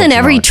 Isn't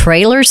every functionality.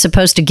 trailer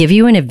supposed to give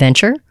you an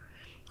adventure?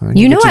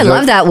 You know get to I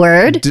love that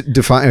word.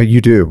 Define. You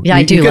do. Yeah,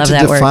 I do You get love to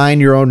that word. define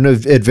your own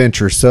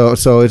adventure. So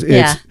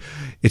Yeah.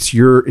 it's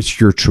your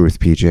truth,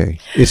 PJ.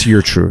 It's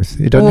your truth.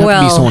 It doesn't have to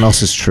Well, be someone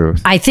else's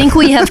truth. I think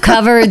we have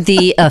covered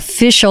the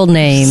official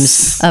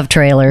names of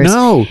trailers.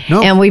 No.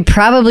 And we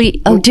probably,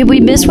 did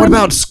we miss What one?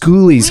 about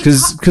schoolies?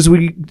 Because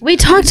we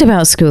talked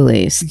about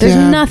schoolies. There's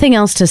Yeah. nothing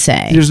else to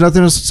say. there's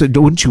nothing else to say.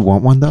 Wouldn't you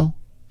want one though?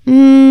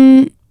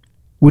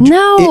 Would you,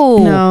 No.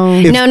 No.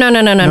 If-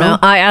 No.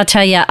 I'll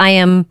tell you,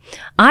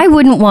 I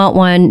wouldn't want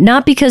one,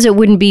 not because it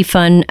wouldn't be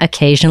fun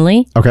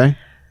occasionally, Okay.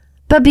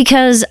 but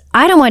because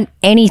I don't want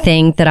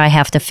anything that I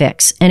have to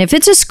fix. And if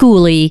it's a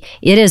schoolie,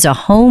 it is a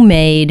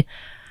homemade,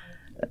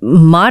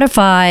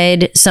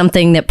 modified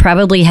something that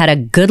probably had a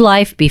good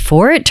life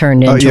before it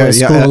turned into a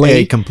schoolie.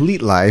 a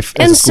complete life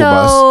as And a school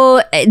bus.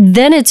 so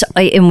then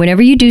and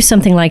whenever you do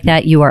something like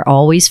that, you are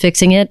always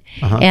fixing it.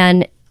 Uh-huh.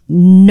 And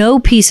no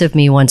piece of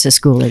me wants a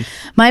schoolie.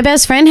 My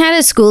best friend had a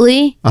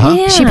schoolie.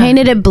 Yeah. She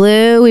painted it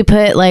blue. We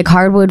put like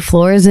hardwood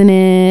floors in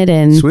it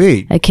and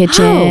Sweet. a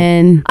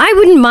kitchen. I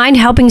wouldn't mind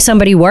helping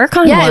somebody work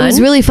on Yeah, one. it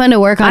was really fun to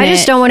work on. I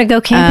just don't want to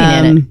go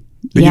camping in it.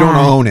 But you Yeah.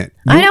 don't own it.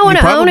 I don't want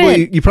to own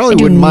probably- it. You probably I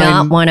do wouldn't not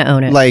mind want to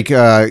own it. like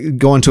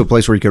going to a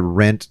place where you could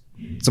rent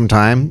some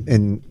time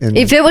and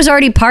If it was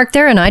already parked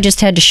there and I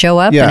just had to show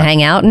up Yeah. and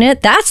hang out in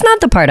it, that's not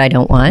the part I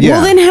don't want. Yeah.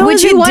 Well, then how Would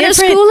is you it want a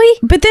different? schoolie?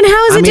 But then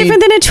how is I it mean-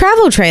 different than a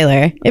travel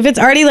trailer? If it's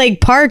already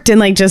like parked and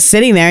like just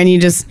sitting there and you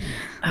just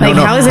like,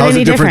 how is it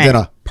any different? than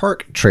a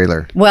park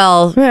trailer?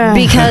 Well,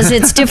 because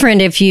it's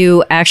different if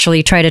you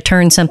actually try to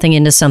turn something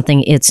into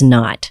something it's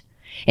not.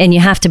 And you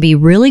have to be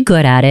really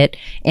good at it.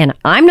 And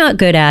I'm not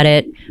good at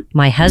it.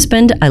 My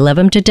husband, I love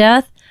him to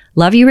death.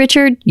 Love you,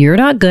 Richard. You're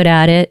not good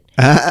at it.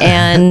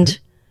 And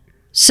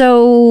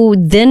so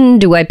then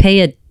do I pay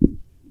it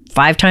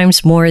 5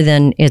 times more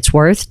than it's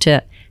worth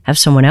to have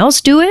someone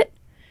else do it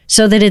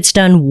so that it's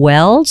done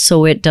well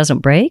so it doesn't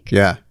break?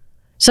 Yeah.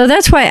 So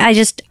that's why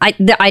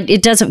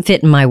it doesn't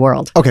fit in my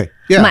world. Okay.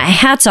 Yeah. My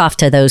hat's off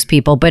to those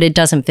people, but it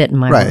doesn't fit in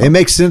my Right. world. It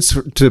makes sense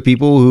to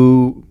people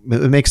who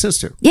it makes sense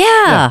to.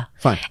 Yeah,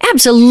 fine.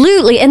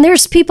 Absolutely. And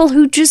there's people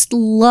who just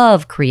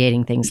love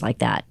creating things like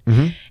that.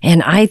 Mm-hmm.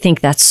 And I think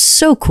that's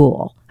so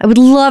cool. I would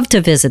love to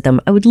visit them.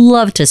 I would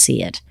love to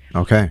see it.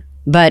 Okay.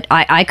 But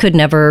I could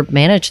never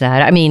manage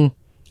that. I mean,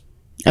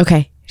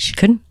 Okay.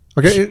 couldn't.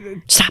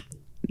 Okay. Stop.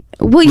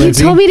 Well, you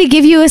Lindsay? told me to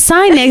give you a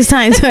sign next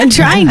time, so I'm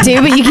trying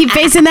to, but you keep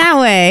facing that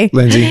way.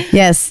 Lindsay,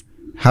 Yes.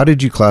 how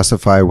did you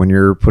classify when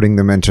you're putting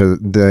them into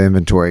the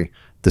inventory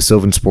the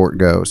Sylvan Sport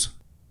Goes?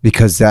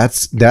 Because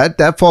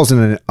that falls in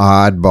an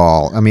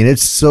oddball. I mean,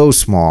 it's so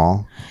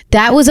small.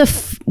 That was our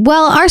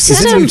Is it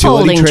system. a utility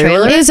folding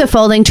trailer? It is a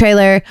folding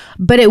trailer,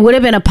 but it would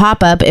have been a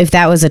pop-up if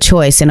that was a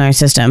choice in our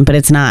system, but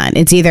it's not.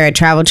 It's either a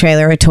travel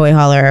trailer, a toy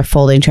hauler, a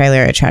folding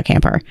trailer, or a truck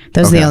camper.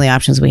 Those are the Okay. only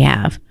options we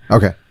have.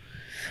 Okay.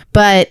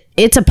 but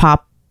it's a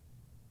pop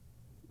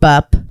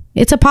up.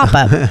 It's a pop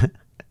up.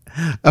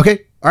 Okay.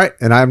 All right.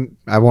 And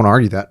I won't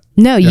argue that.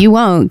 No, you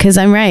won't, because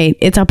I'm right.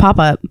 It's a pop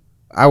up.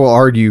 I will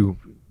argue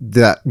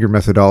that your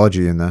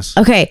methodology in this.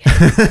 Okay.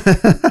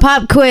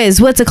 Pop quiz.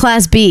 What's a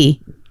Class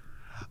B?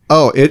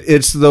 Oh,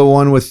 it's the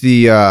one with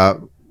the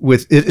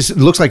it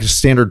looks like a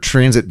standard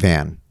transit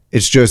van.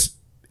 It's just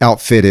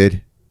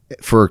outfitted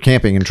for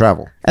camping and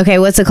travel. Okay,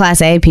 what's a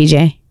Class A,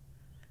 PJ?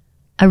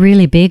 A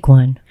really big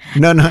one.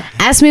 No.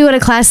 Ask me what a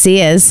Class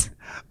C is.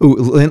 Ooh,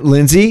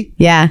 Lindsay,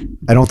 Yeah.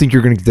 I don't think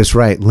you're going to get this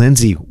right.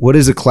 Lindsay, what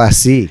is a Class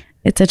C?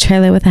 It's a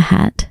trailer with a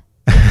hat.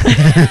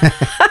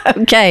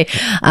 Okay.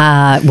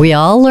 We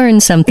all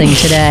learned something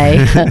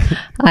today.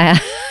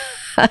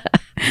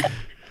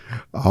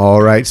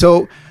 All right.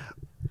 So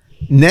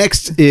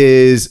next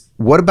is,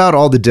 what about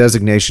all the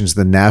designations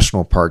the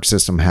national park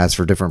system has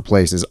for different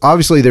places?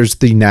 Obviously, there's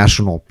the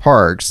national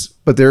parks,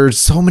 but there's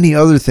so many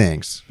other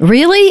things.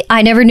 Really?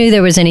 I never knew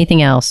there was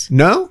anything else.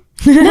 No?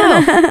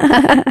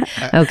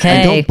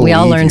 Okay. We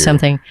all believe learned you.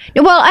 something.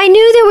 Well, I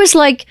knew there was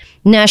like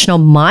national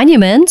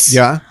monuments.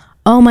 Yeah.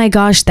 Oh my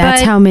gosh,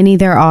 that's But- how many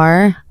there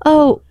are.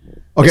 Oh.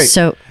 Okay.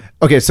 So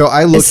So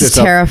I looked This is this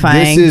up.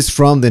 terrifying. This is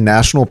from the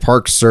National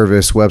Park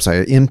Service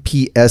website,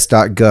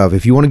 nps.gov.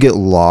 If you want to get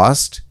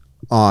lost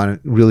on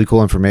really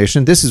cool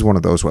information, this is one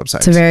of those websites.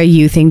 It's a very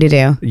you thing to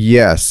do.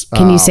 Yes.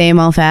 Can you say them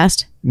all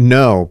fast?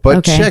 No, but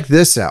Okay. check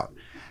this out.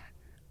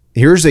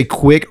 Here's a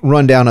quick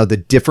rundown of the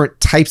different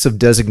types of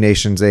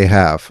designations they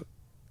have.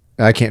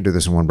 I can't do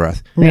this in one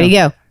breath. Ready to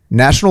go.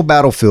 National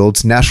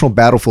battlefields, national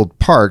battlefield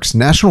parks,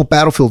 national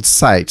battlefield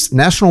sites,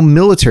 national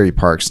military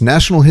parks,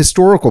 national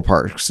historical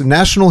parks,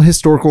 national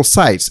historical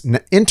sites,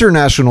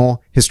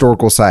 international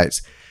historical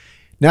sites,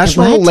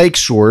 national What? lake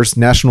shores,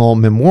 national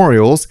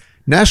memorials,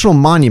 national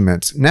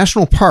monuments,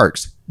 national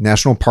parks,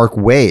 national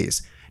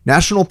parkways,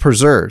 national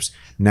preserves,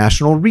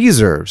 national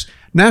reserves,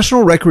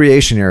 national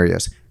recreation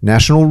areas,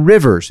 national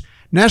rivers,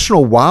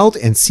 national wild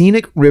and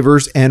scenic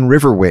rivers and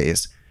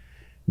riverways,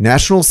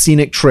 national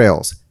scenic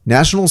trails,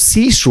 national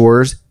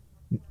seashores,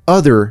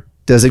 other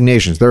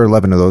designations. There are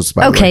 11 of those,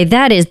 by the way. okay,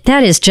 that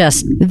is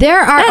just There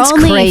are That's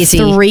only crazy.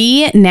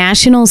 3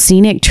 national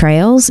scenic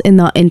trails in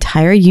the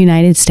entire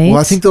United States. Well,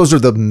 I think those are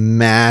the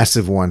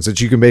massive ones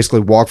that you can basically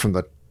walk from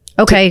the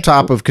okay.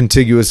 top of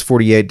contiguous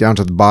 48 down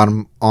to the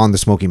bottom on the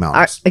Smoky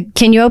Mountains.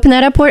 Can you open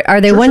that up? What are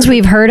they ones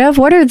we've heard of?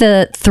 What are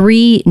the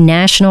 3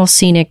 national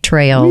scenic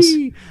trails?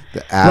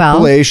 The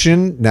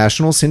Appalachian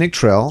National Scenic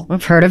Trail,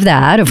 I've heard of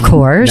that, of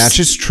course.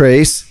 Natchez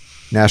Trace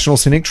National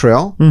Scenic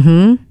Trail,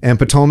 and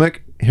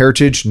Potomac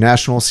Heritage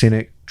National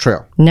Scenic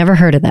Trail. Never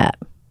heard of that.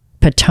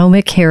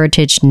 Potomac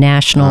Heritage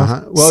National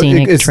Well,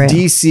 Scenic it's Trail.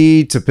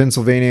 DC to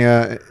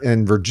Pennsylvania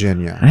and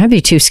Virginia. That'd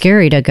be too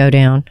scary to go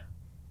down.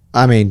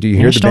 I mean, do you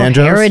hear National the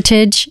banjos?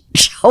 Heritage.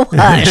 Oh,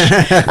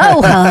 hush.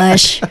 Oh,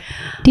 hush.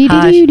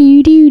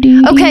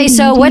 Do-do-do-do-do-do. Okay,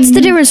 so what's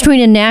the difference between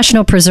a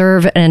national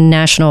preserve and a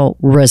national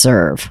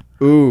reserve?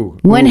 Ooh.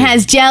 One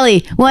has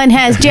jelly. One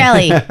has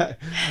jelly.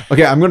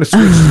 Okay, I'm going to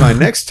switch to my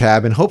next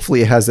tab, and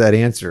hopefully it has that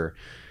answer.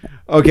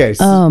 Okay.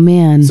 Oh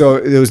man. So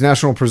it was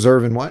National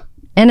Preserve and what?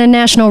 And a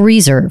national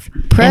reserve.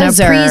 And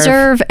a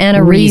preserve and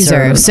a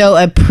reserve. So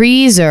a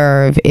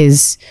preserve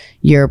is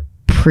you're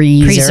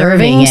preserving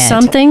Preserving it.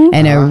 something?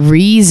 and a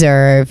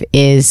reserve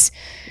is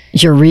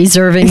You're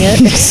reserving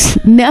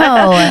it?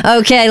 no.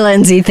 Okay,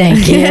 Lindsay,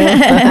 thank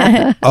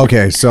you.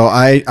 Okay, so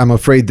I'm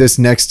afraid this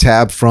next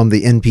tab from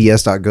the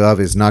nps.gov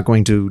is not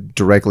going to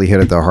directly hit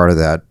at the heart of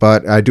that.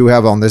 But I do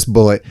have on this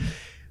bullet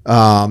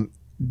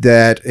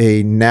that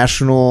a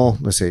national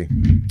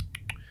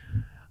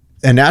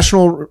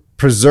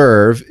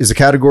preserve is a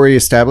category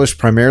established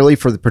primarily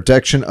for the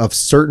protection of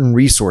certain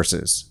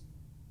resources.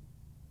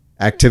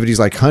 Activities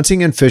like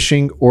hunting and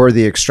fishing or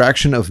the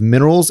extraction of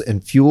minerals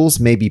and fuels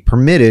may be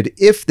permitted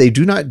if they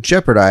do not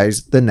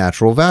jeopardize the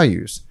natural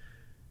values.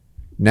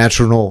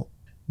 National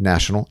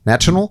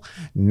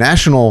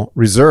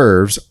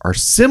reserves are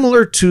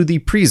similar to the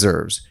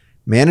preserves.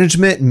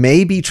 Management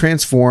may be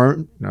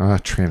transformed.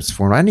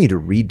 I need to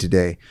read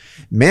today.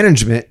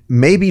 Management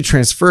may be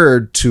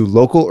transferred to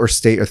local or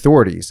state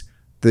authorities.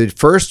 The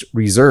first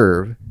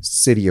reserve,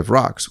 City of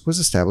Rocks, was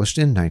established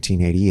in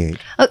 1988.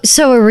 Oh,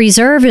 so a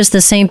reserve is the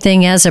same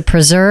thing as a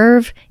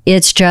preserve.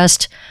 It's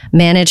just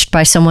managed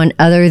by someone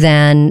other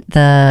than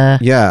the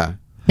Yeah.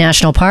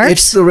 national parks.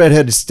 It's the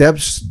redheaded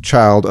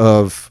stepchild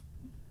of...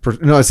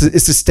 it's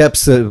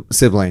the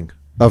sibling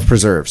of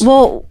preserves.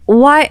 Well,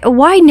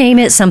 why name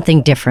it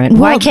something different?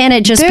 Why can't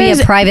it just be a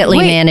There's- privately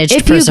wait, managed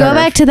if preserve? you go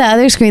back to the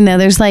other screen though,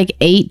 there's like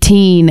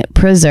 18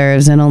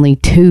 preserves and only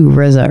 2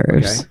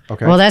 reserves.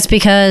 Okay. Well, that's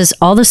because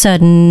all of a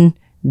sudden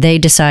they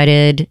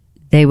decided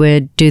they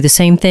would do the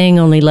same thing,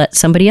 only let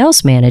somebody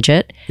else manage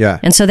it. Yeah.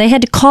 And so they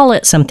had to call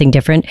it something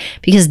different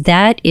because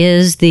that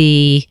is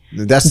the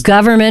That's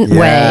government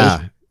way.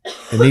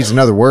 It needs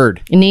another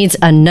word. It needs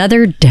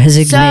another So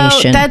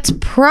designation. that's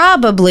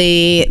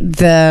probably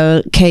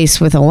the case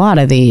with a lot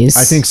of these.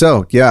 I think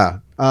so. Yeah.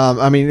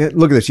 I mean,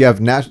 look at this. You have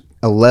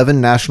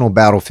 11 national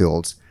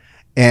battlefields,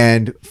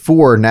 and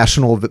 4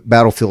 national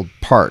battlefield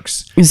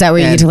parks. Is that where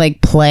you And- get to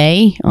like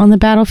play on the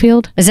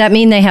battlefield? Does that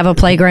mean they have a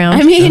playground?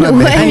 I mean,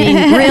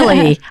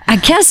 really? I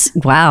guess.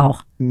 Wow.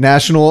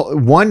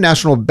 One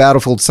national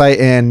battlefield site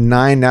and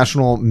 9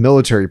 national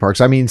military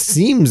parks. I mean,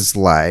 seems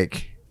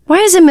like Why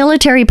is a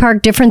military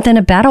park different than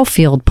a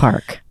battlefield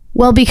park?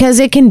 well, because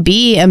it can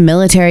be a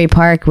military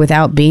park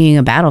without being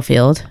a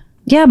battlefield.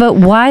 Yeah, but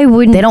why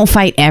wouldn't They don't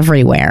fight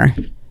everywhere,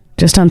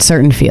 just on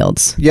certain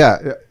fields. yeah.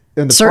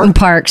 In the certain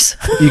park, parks?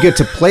 you get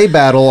to play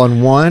battle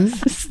on one,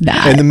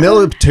 not. and the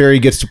military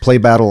gets to play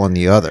battle on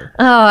the other.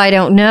 Oh, I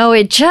don't know.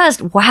 It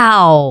just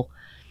wow.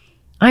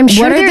 I'm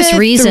sure What are there's the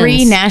reasons.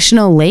 3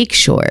 national lake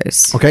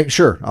shores? Okay,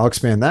 sure. I'll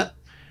expand that.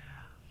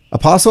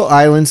 Apostle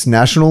Islands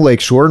National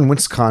Lakeshore in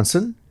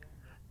Wisconsin,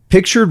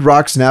 Pictured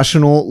Rocks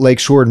National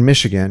Lakeshore in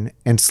Michigan,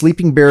 and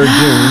Sleeping Bear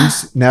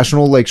Dunes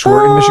National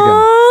Lakeshore in Michigan.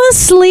 Oh,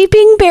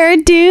 Sleeping Bear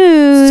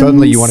Dunes.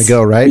 Suddenly you want to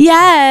go, right?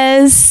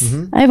 Yes.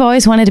 I've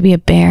always wanted to be a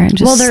bear and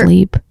just Well, they're-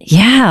 sleep.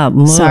 Yeah.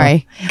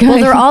 Sorry. Go Well,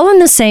 ahead. they're all in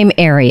the same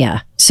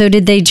area. So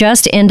did they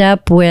just end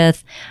up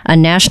with a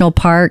national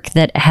park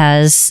that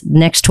has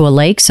next to a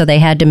lake? So they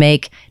had to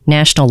make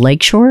national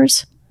lake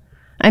shores?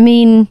 I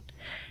mean,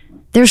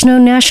 there's no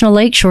national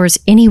lake shores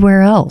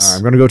anywhere else.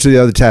 I'm going to go to the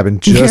other tab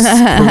and just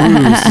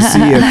peruse to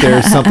see if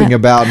there's something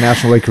about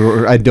National Lake.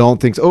 I don't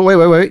think so.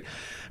 Oh, wait.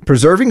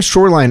 Preserving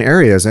shoreline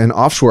areas and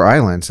offshore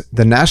islands,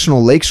 the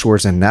national lake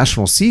shores and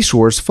national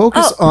seashores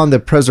focus on the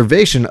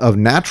preservation of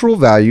natural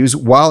values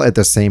while at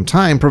the same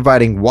time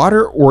providing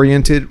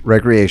water-oriented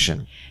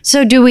recreation.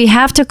 So do we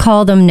have to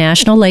call them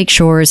national lake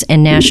shores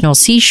and national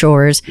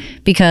seashores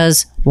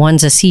because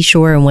one's a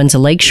seashore and one's a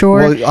lake shore?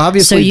 Well,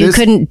 obviously so you this-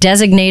 couldn't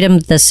designate them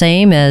the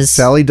same as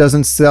Sally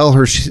doesn't sell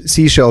her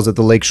seashells at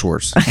the lake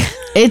shores.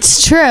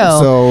 It's true.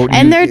 So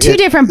and you- they're 2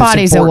 different it's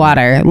bodies of important.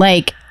 water.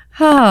 Like,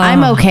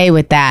 I'm okay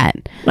with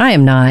that. I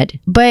am not.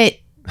 But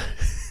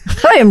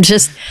I am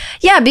just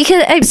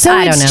because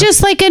I don't it's know.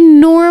 just like a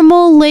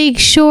normal lake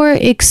shore,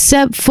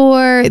 except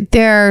for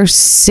they're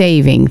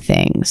saving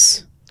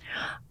things.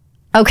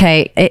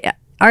 Okay.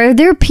 Are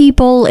there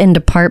people in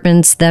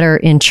departments that are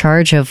in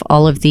charge of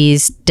all of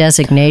these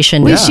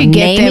designations? We should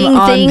get them Naming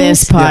on things?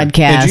 this And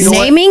podcast. you know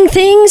what? Naming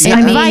things?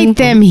 Invite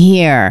them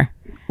here.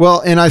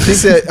 Well, and I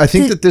think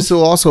that this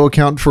will also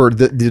account for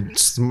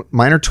the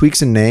minor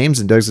tweaks in names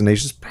and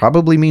designations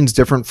probably means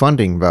different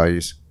funding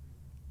values.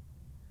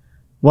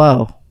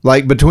 Whoa.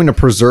 Like between a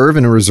preserve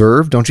and a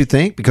reserve, don't you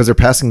think? Because they're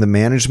passing the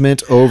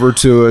management over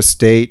to a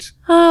state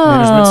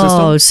management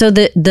Oh, system.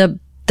 so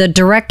the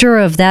director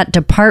of that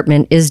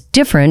department is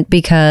different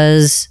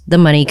because the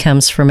money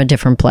comes from a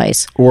different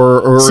place.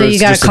 Or So you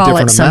it's gotta just a call it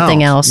different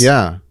something amount. else.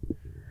 Yeah.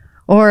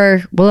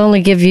 Or we'll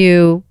only give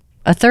you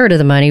a third of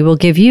the money. We'll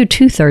give you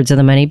 2/3 of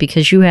the money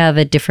because you have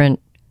a different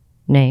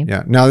name.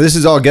 Yeah. Now this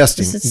is all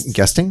guessing.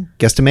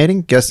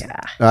 Guesstimating? Guess.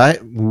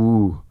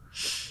 Ooh.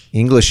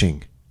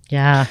 Englishing.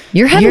 Yeah.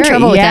 You're having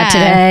trouble with that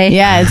today.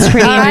 Yeah, it's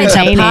pretty All right, it's a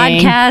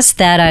entertaining. podcast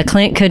that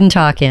Clint couldn't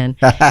talk in.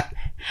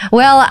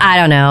 Well, I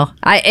don't know.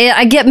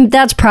 I get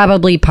that's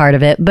probably part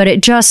of it, but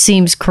it just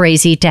seems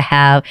crazy to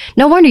have.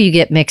 No wonder you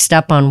get mixed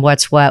up on what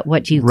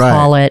do you Right.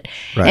 call it.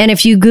 Right. And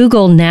if you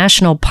Google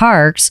national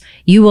parks,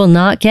 you will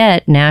not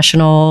get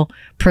national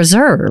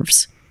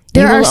preserves.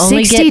 There you are will only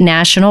get 62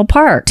 national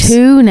parks.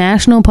 2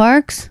 national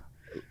parks,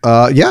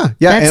 Yeah.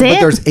 That's But it?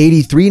 there's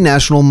 83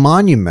 national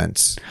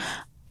monuments.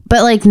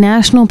 but like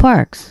national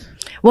parks.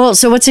 Well,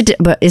 so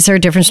but is there a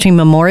difference between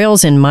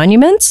memorials and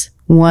monuments?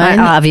 One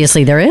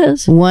Obviously, there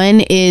is.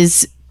 one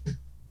is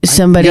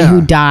somebody yeah.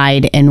 who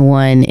died, and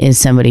one is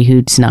somebody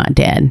who's not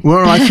dead.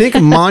 Well, I think a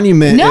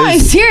monument No, I'm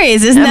is...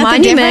 serious. Isn't A that the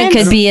monument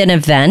difference? could be an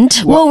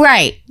event. Well,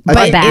 right. But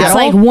think- it's yeah.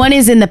 like one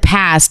is in the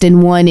past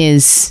and one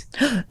is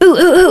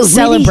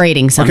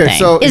celebrating something. Okay,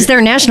 so... Is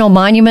there national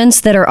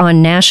monuments that are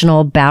on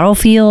national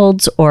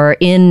battlefields or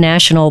in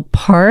national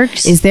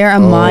parks? is there a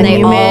they all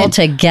monument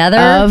together?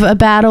 of a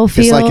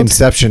battlefield? It's like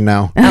Inception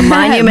now. a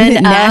monument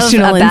of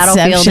National a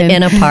battlefield Inception.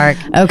 in a park.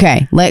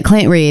 Okay, let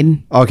Clint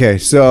read. Okay,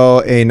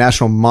 so a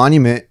national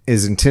monument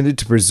is intended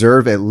to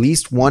preserve at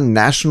least one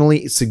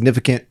nationally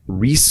significant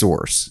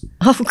resource.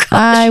 Oh, God.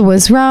 I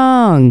was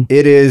wrong.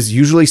 It is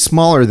usually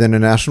smaller than a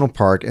national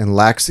park and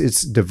lacks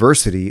its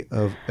diversity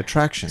of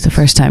attractions. The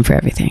first time for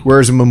everything.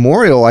 Whereas a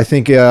memorial, I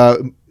think,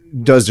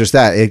 does just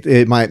that.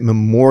 It might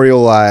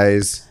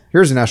memorialize.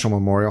 Here's a national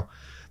memorial.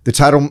 The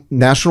title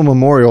National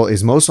Memorial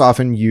is most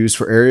often used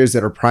for areas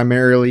that are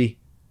primarily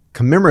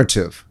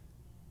commemorative.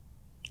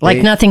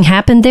 Like nothing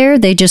happened there.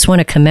 They just want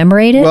to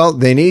commemorate it. Well,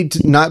 they need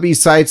to not be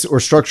sites or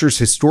structures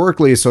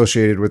historically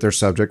associated with their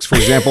subjects. For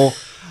example,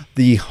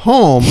 the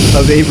home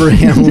of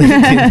Abraham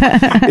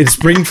Lincoln in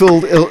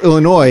Springfield,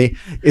 Illinois,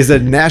 is a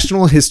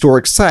National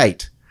Historic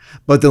Site.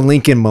 But the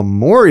Lincoln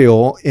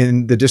Memorial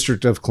in the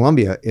District of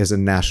Columbia is a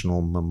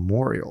national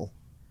memorial.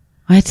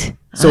 What?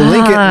 So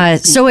Lincoln,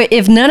 So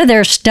if none of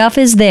their stuff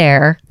is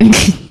there,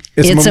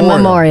 it's a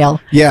memorial.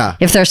 Yeah.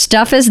 If their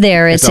stuff is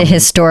there, it's a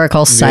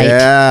historical site.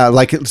 Yeah,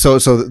 like so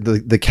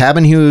the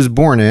cabin he was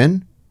born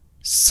in,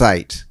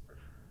 site.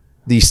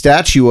 The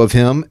statue of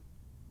him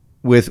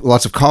with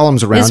lots of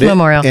columns around It's it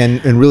memorial.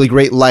 and really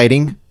great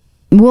lighting.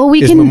 Well,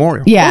 we Is can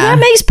memorial. Yeah, Well, that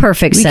makes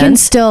perfect we can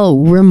sense. still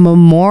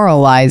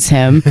memorialize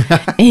him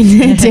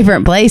in a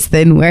different place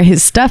than where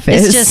his stuff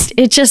is.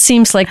 It just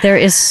seems like there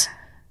is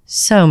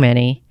so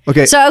many.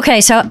 Okay. So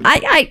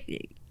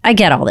I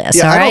get all this.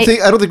 Yeah, all I right.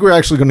 don't think we're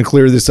actually going to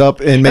clear this up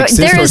and make sense.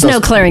 There to is no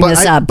ourselves. clearing But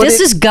this I- up. but This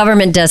it- is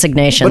government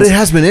designations. But it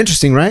has been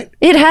interesting, right?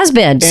 It has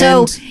been.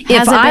 So And- if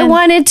Has it I been?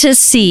 wanted to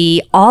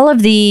see all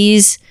of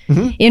these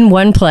in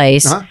one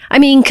place, I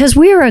mean, because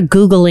we are a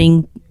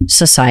Googling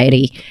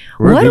society.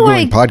 We're what a do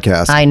Googling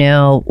podcast. I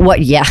know.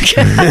 What? Yeah.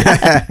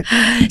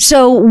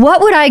 So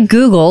what would I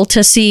Google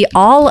to see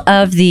all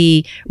of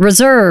the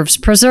reserves,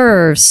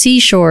 preserves,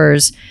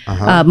 seashores,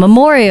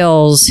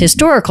 memorials,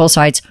 historical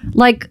sites?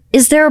 Like,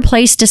 is there a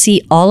place to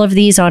see all of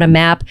these on a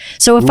map?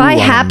 So if I on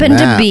a happen to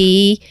map.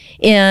 be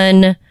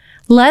in,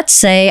 let's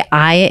say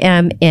I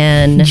am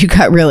in You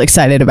got real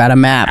excited about a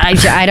map.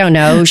 I don't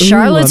know,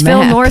 Charlottesville,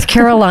 map. North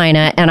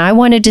Carolina, and I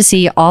wanted to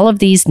see all of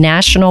these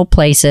national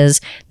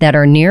places that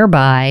are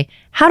nearby.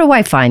 How do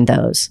I find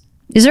those?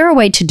 Is there a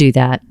way to do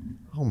that?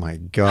 Oh my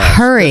gosh.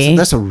 Hurry.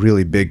 That's a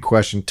really big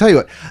question. Tell you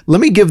what, let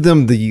me give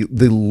them the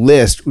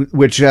list,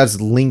 which has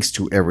links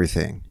to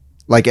everything.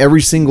 Like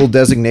every single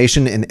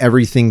designation and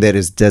everything that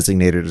is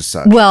designated as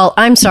such. Well,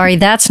 I'm sorry,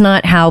 that's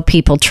not how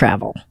people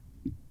travel.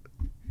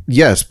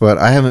 Yes, but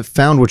I haven't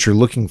found what you're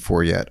looking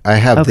for yet. I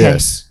have Okay.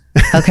 this.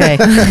 Okay.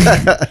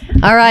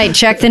 All right,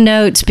 check the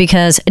notes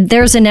because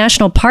there's a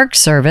National Park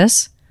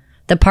Service.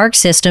 The park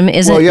system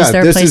isn't. Well, yeah, is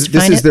there a this place is to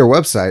this find is it? their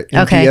website,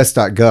 Okay.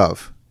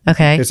 nps.gov.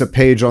 Okay. It's a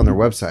page on their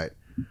website.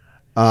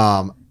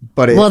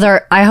 But it, Well,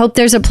 I hope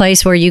there's a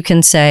place where you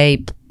can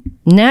say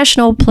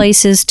national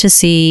places to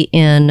see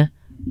in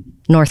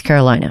North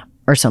Carolina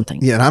or something.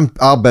 yeah, and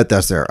I'll bet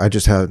that's there. I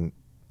just haven't.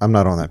 I'm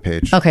not on that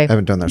page. Okay. I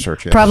haven't done that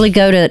search yet. Probably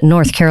go to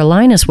North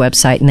Carolina's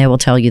website and they will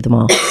tell you them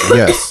all.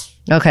 Yes.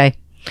 Okay.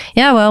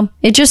 Yeah, well,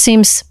 it just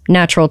seems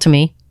natural to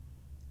me.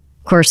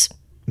 Of course,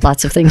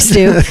 lots of things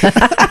do.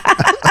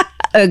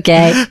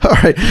 Okay. All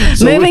right.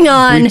 So Moving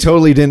on. We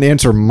totally didn't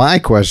answer my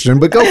question,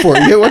 but go for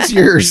it. Yeah, what's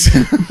yours?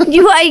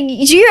 You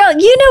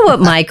know what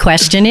my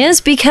question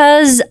is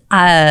because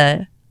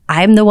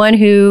I'm the one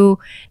who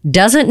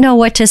doesn't know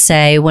what to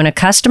say when a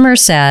customer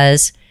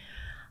says,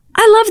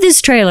 I love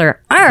this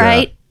trailer. All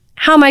right.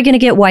 How am I going to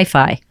get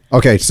Wi-Fi?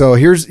 Okay, so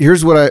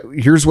here's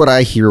what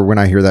I hear when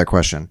I hear that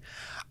question.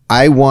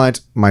 I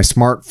want my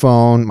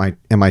smartphone,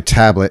 my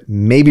tablet,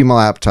 maybe my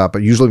laptop,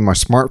 but usually my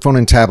smartphone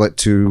and tablet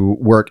to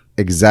work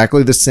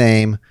exactly the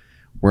same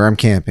where I'm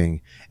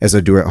camping as I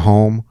do at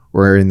home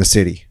or in the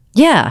city.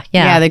 Yeah.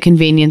 yeah, the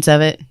convenience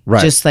of it.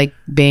 Right. Just like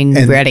being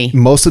And ready.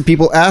 most of the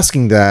people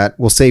asking that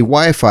will say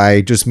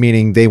Wi-Fi, just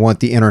meaning they want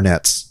the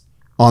internets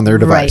on their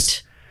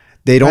device. Right.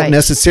 They don't Right.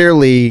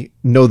 necessarily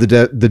know the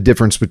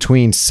difference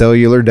between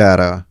cellular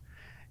data,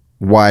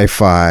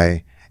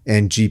 Wi-Fi,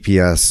 and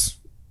GPS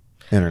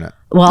internet.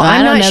 Well, I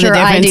I'm don't not know the sure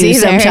I difference do either.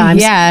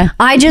 sometimes. Yeah.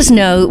 I just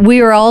know we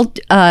are all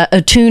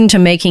attuned to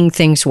making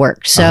things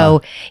work.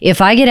 So if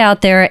I get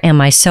out there and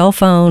my cell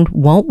phone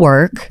won't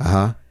work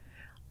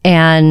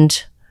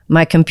and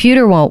my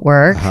computer won't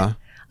work,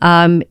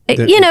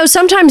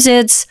 sometimes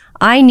it's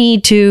I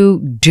need to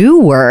do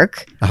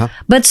work.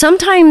 But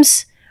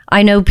sometimes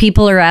I know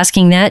people are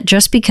asking that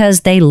just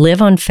because they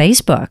live on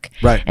Facebook.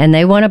 Right. And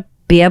they want to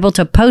be able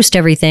to post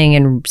everything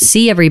and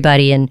see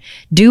everybody and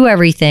do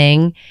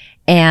everything.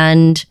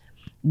 And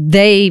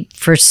they,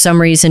 for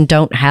some reason,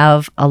 don't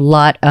have a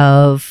lot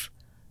of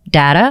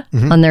data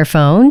on their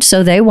phone.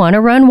 So they want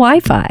to run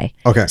Wi-Fi.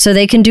 Okay. So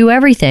they can do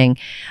everything.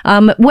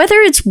 Whether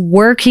it's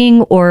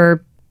working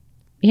or,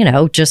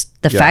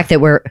 just the fact that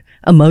we're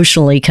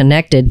emotionally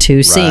connected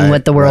to seeing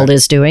what the world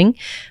is doing.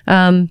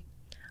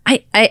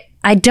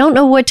 I don't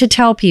know what to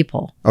tell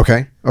people.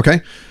 Okay.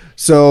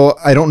 So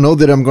I don't know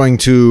that I'm going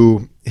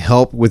to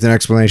help with an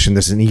explanation.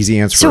 This is an easy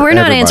answer. So for we're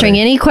not everybody. answering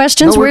any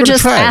questions. No, we're gonna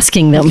just try.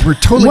 asking them. We're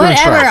totally going to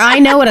Whatever. try. I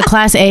know what a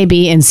class A,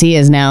 B, and C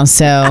is now,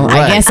 so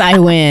I guess I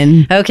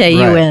win. Okay,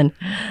 you Right. win.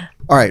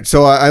 All right.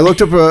 So I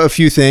looked up a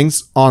few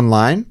things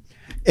online,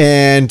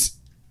 and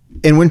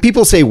when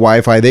people say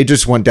Wi-Fi, they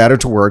just want data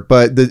to work.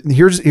 But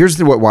here's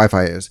what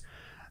Wi-Fi is.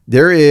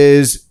 There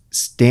is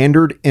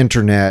standard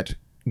internet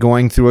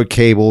going through a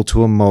cable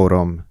to a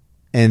modem,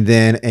 and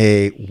then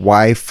a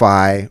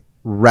Wi-Fi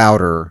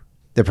router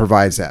that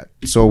provides that.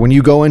 So when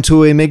you go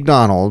into a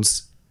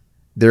McDonald's,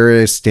 there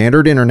is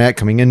standard internet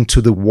coming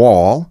into the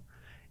wall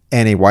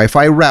and a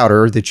Wi-Fi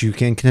router that you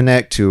can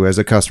connect to as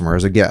a customer,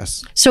 as a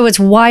guest. So it's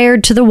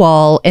wired to the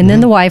wall, and then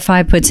the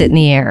Wi-Fi puts it in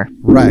the air.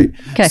 Right.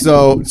 Okay.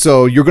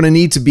 So you're going to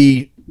need to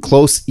be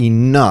close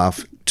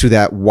enough to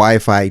that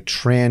Wi-Fi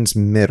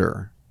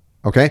transmitter.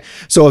 Okay.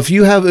 So if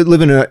you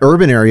live in an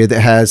urban area that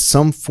has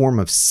some form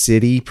of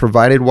city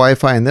provided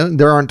Wi-Fi, and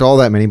there aren't all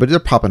that many, but they're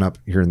popping up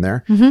here and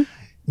there,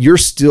 you're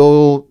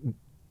still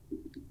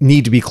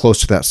need to be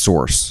close to that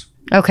source.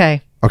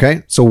 Okay.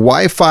 Okay. So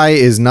Wi-Fi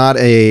is not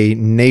a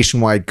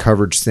nationwide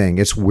coverage thing.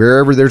 It's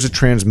wherever there's a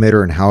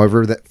transmitter and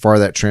however far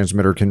that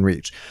transmitter can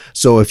reach.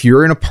 So if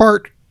you're in a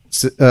park,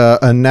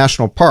 a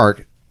national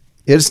park,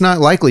 it's not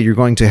likely you're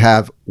going to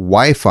have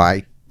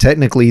Wi-Fi,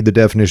 technically the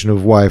definition of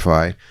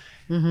Wi-Fi,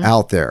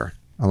 out there,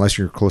 unless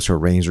you're close to a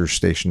ranger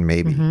station,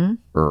 maybe,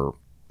 or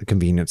a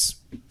convenience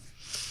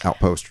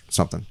outpost or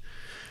something.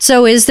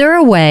 So is there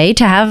a way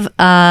to have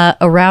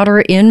a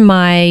router in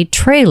my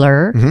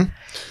trailer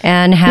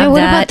and have What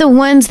that? about the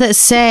ones that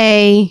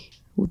say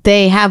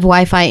they have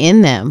Wi-Fi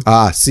in them?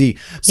 See,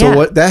 so Yeah.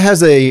 what that has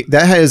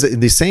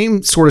the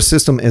same sort of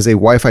system as a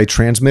Wi-Fi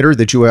transmitter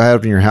that you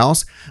have in your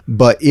house,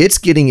 but it's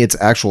getting its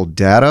actual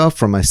data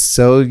from a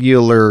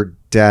cellular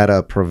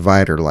data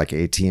provider like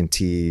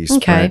AT&T,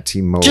 Sprint,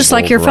 T-Mobile, Just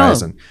like your Verizon.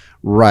 phone.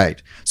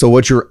 Right. So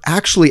what you're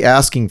actually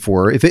asking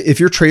for, if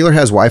your trailer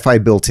has Wi-Fi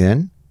built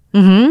in,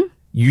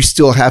 you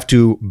still have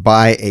to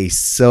buy a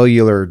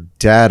cellular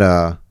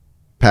data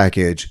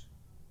package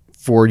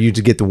for you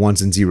to get the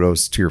ones and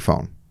zeros to your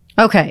phone.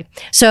 Okay.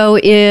 So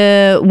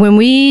when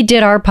we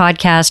did our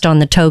podcast on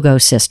the Togo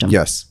system,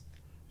 Yes.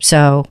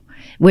 so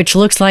which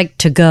looks like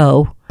to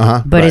go,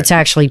 but right. it's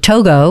actually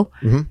Togo,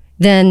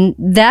 then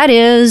that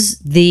is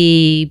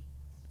the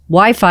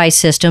Wi-Fi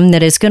system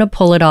that is going to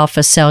pull it off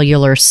a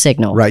cellular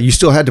signal. Right. You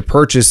still had to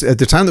purchase at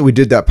the time that we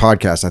did that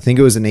podcast. I think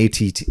it was an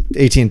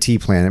AT&T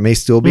plan. It may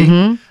still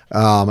be,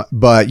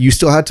 but you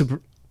still had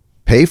to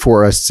pay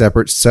for a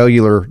separate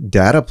cellular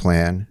data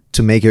plan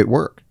to make it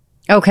work.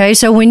 Okay,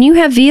 so when you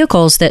have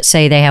vehicles that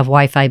say they have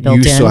Wi-Fi built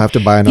in, You still have to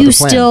buy another you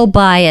plan. still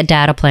buy a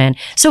data plan.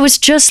 So it's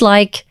just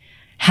like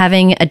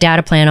having a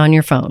data plan on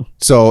your phone.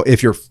 So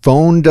if your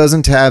phone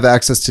doesn't have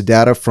access to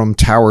data from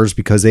towers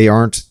because they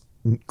aren't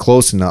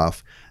close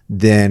enough,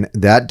 then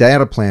that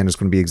data plan is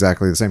going to be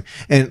exactly the same.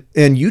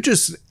 And you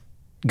just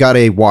got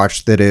a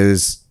watch that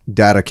is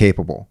data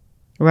capable,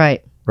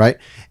 Right. right?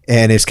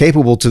 And it's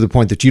capable to the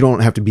point that you don't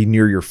have to be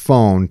near your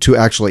phone to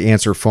actually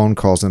answer phone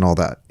calls and all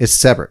that. It's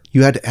separate.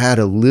 You had to add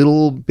a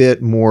little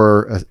bit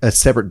more, a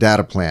separate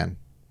data plan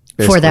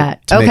basically,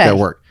 that. to make Okay. that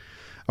work.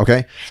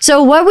 Okay.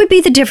 So what would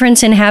be the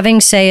difference in having,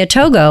 say, a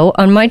Togo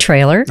on my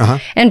trailer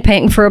and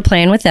paying for a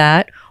plan with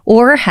that,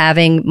 or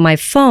having my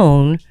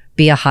phone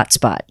be a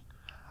hotspot?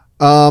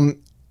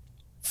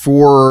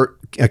 For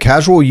a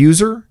casual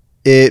user,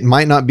 it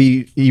might not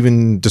be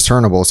even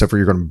discernible, except for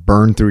you're going to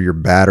burn through your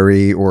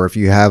battery, or if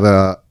you have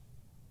a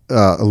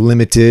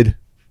limited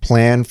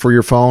plan for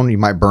your phone, you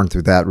might burn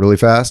through that really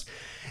fast.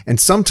 And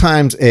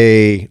sometimes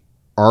a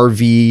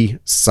RV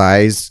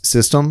size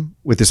system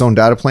with its own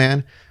data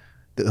plan,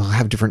 they'll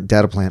have different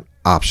data plan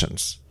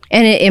options.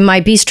 And it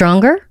might be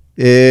stronger?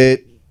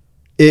 It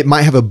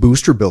might have a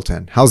booster built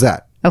in. How's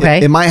that?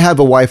 Okay. It might have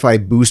a Wi-Fi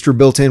booster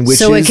built in, which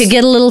So is, it could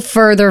get a little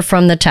further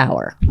from the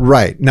tower.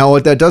 right. Now,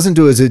 what that doesn't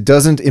do is it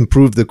doesn't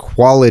improve the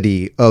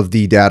quality of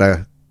the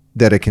data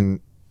that it can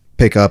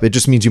pick up. It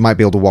just means you might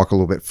be able to walk a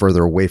little bit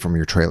further away from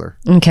your trailer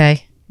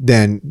Okay.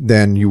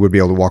 than you would be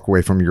able to walk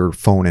away from your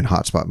phone in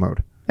hotspot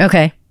mode.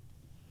 Okay.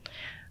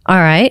 All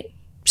right.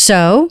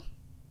 So,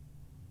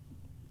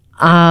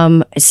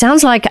 it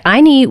sounds like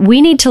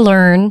we need to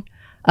learn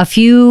a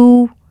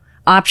few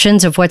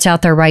options of what's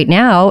out there right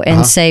now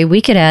and say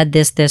we could add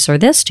this, or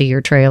this to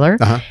your trailer,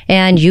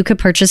 and you could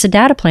purchase a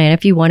data plan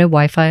if you wanted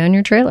Wi-Fi on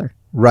your trailer.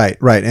 Right.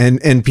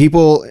 And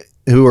people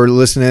who are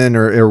listening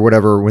or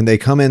whatever, when they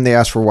come in, they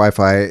ask for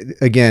Wi-Fi.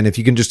 Again, if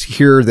you can just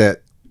hear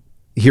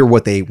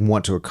what they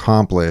want to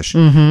accomplish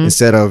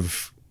instead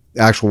of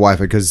actual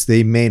Wi-Fi, because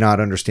they may not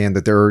understand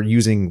that they're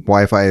using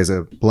Wi-Fi as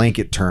a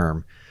blanket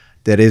term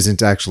that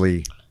isn't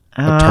actually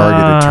a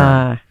targeted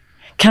term.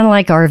 Kind of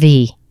like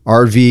RV.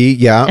 RV,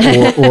 yeah,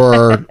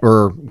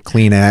 or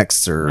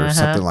Kleenex or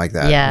something like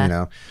that. Yeah. You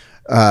know.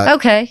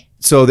 Okay.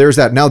 So there's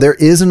that. Now there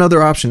is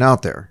another option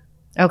out there.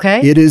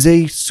 Okay. It is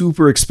a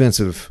super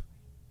expensive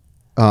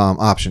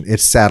option.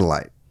 It's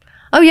satellite.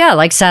 Oh yeah,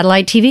 like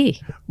satellite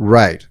TV.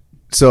 Right.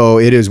 So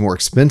it is more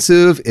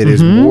expensive. It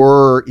is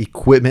more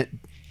equipment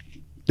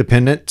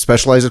dependent,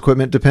 specialized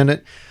equipment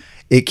dependent.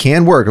 It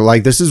can work.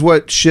 Like this is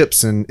what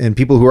ships and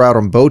people who are out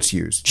on boats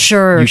use.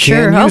 Sure, You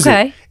can sure. use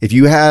Okay. it. If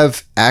you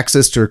have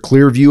access to a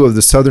clear view of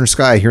the southern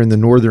sky here in the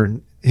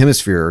northern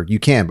hemisphere, you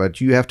can,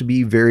 but you have to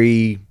be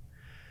very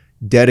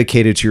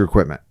dedicated to your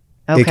equipment.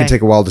 It Okay. can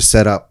take a while to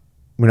set up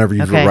whenever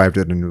you've Okay. arrived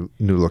at a new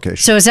location.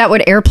 So is that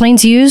what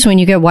airplanes use when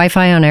you get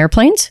Wi-Fi on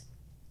airplanes?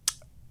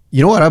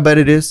 You know what? I bet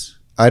it is.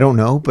 I don't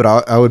know, but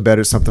I would bet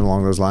it's something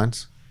along those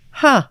lines.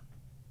 Huh.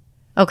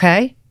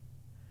 Okay.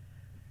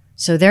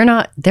 So they're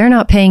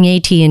not paying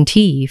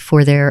AT&T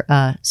for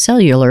their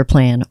cellular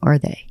plan, are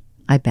they?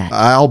 I bet.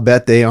 I'll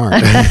bet they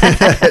aren't.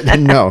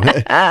 No.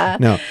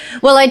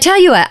 Well, I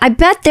tell you what, I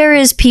bet there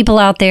is people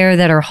out there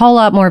that are a whole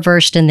lot more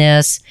versed in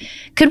this.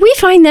 Could we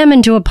find them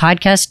and do a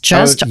podcast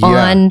just yeah.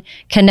 on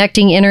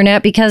connecting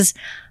internet? Because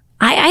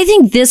I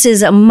think this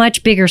is a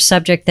much bigger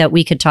subject that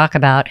we could talk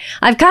about.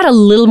 I've got a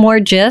little more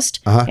gist,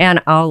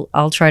 and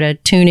I'll try to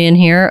tune in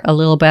here a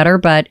little better.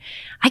 But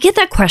I get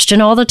that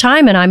question all the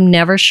time, and I'm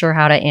never sure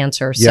how to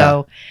answer.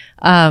 So,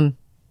 yeah,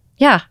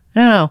 I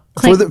don't know.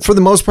 For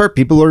the most part,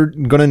 people are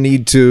going to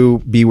need to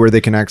be where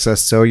they can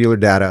access cellular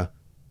data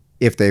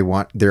if they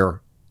want their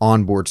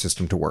onboard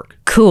system to work.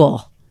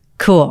 Cool.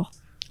 All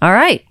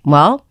right.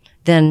 Well,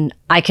 then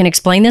I can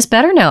explain this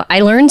better now.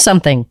 I learned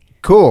something.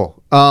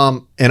 Cool.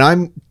 And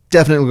I'm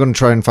definitely going to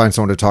try and find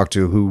someone to talk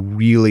to who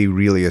really,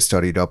 really has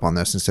studied up on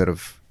this instead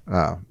of,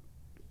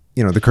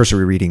 the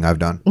cursory reading I've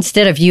done.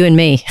 Instead of you and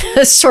me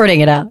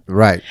sorting it out.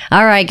 Right.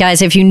 All right,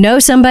 guys, if you know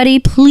somebody,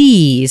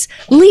 please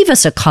leave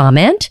us a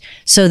comment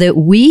so that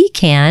we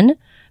can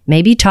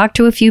maybe talk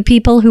to a few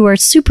people who are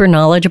super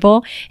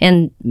knowledgeable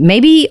and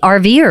maybe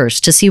RVers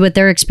to see what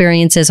their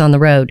experience is on the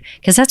road,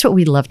 because that's what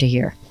we'd love to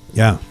hear.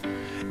 Yeah.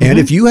 And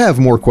if you have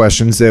more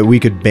questions that we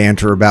could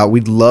banter about,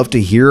 we'd love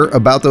to hear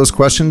about those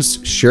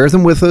questions. Share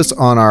them with us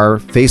on our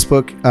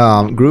Facebook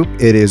group.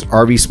 It is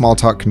RV Small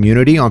Talk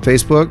Community on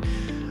Facebook.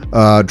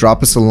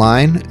 Drop us a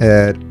line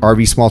at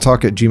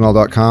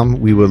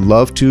rvsmalltalk@gmail.com. We would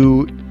love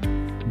to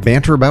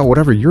banter about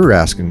whatever you're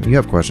asking. You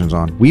have questions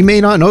on. We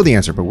may not know the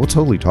answer, but we'll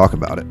totally talk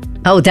about it.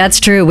 Oh, that's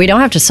true. We don't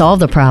have to solve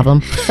the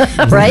problem,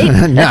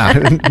 right? Nah,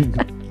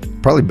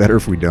 probably better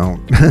if we don't.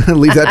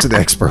 Leave that to the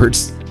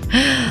experts.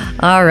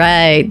 All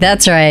right.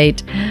 That's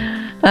right.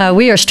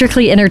 We are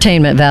strictly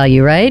entertainment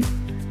value, right?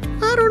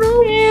 I don't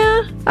know.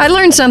 Yeah. I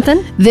learned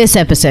something. This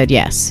episode,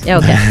 yes.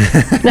 Okay.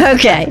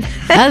 Okay.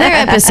 Other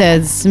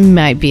episodes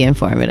might be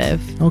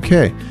informative.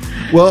 Okay.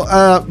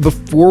 Well,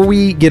 before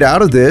we get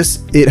out of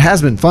this, it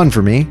has been fun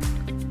for me.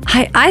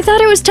 I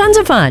thought it was tons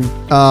of fun.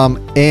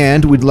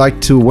 And we'd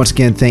like to once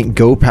again thank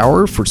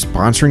GoPower for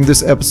sponsoring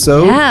this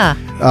episode. Yeah.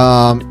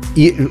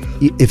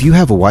 If you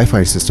have a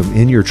Wi-Fi system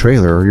in your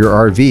trailer or your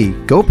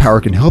RV,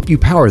 GoPower can help you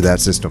power that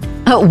system.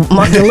 Oh,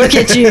 Martha, look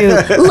at you.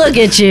 Look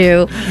at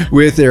you.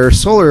 With their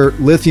solar,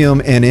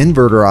 lithium, and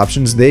inverter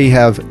options, they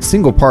have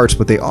single parts,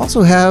 but they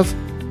also have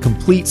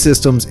complete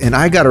systems. And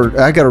I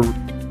gotta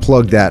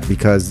plug that,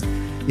 because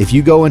if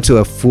you go into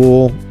a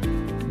full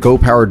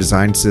GoPower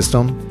design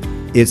system,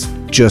 it's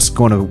just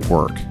going to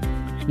work.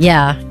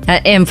 Yeah.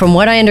 And from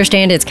what I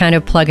understand, it's kind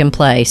of plug and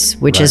place,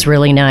 which is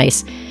really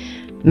nice.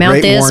 Mount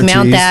Great this, warranties.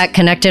 mount that,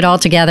 connect it all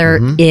together.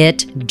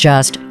 It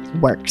just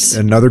works.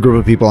 Another group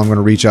of people I'm going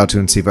to reach out to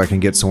and see if I can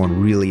get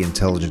someone really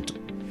intelligent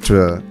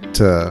to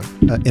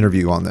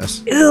interview on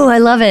this. Ooh, I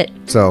love it.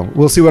 So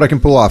we'll see what I can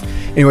pull off.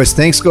 Anyways,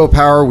 thanks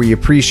GoPower. We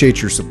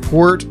appreciate your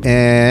support.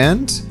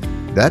 And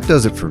that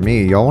does it for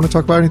me. Y'all want to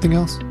talk about anything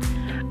else?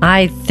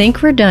 I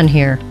think we're done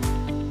here.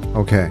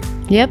 Okay.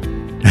 Yep.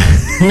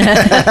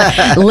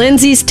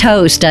 Lindsay's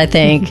toast, I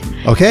think.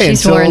 Okay.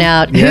 She's worn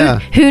out. Yeah.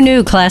 Who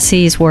knew Class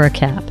C's wore a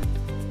cap?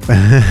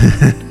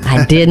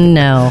 I didn't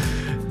know.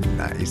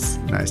 Nice.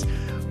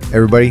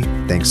 Everybody,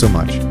 thanks so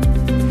much.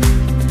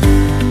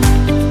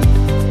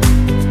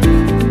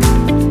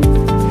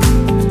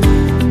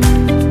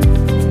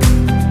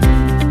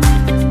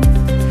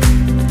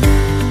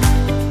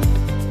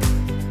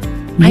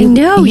 I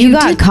know. You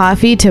got did.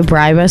 coffee to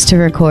bribe us to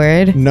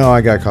record? No,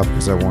 I got coffee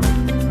because I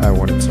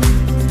wanted some.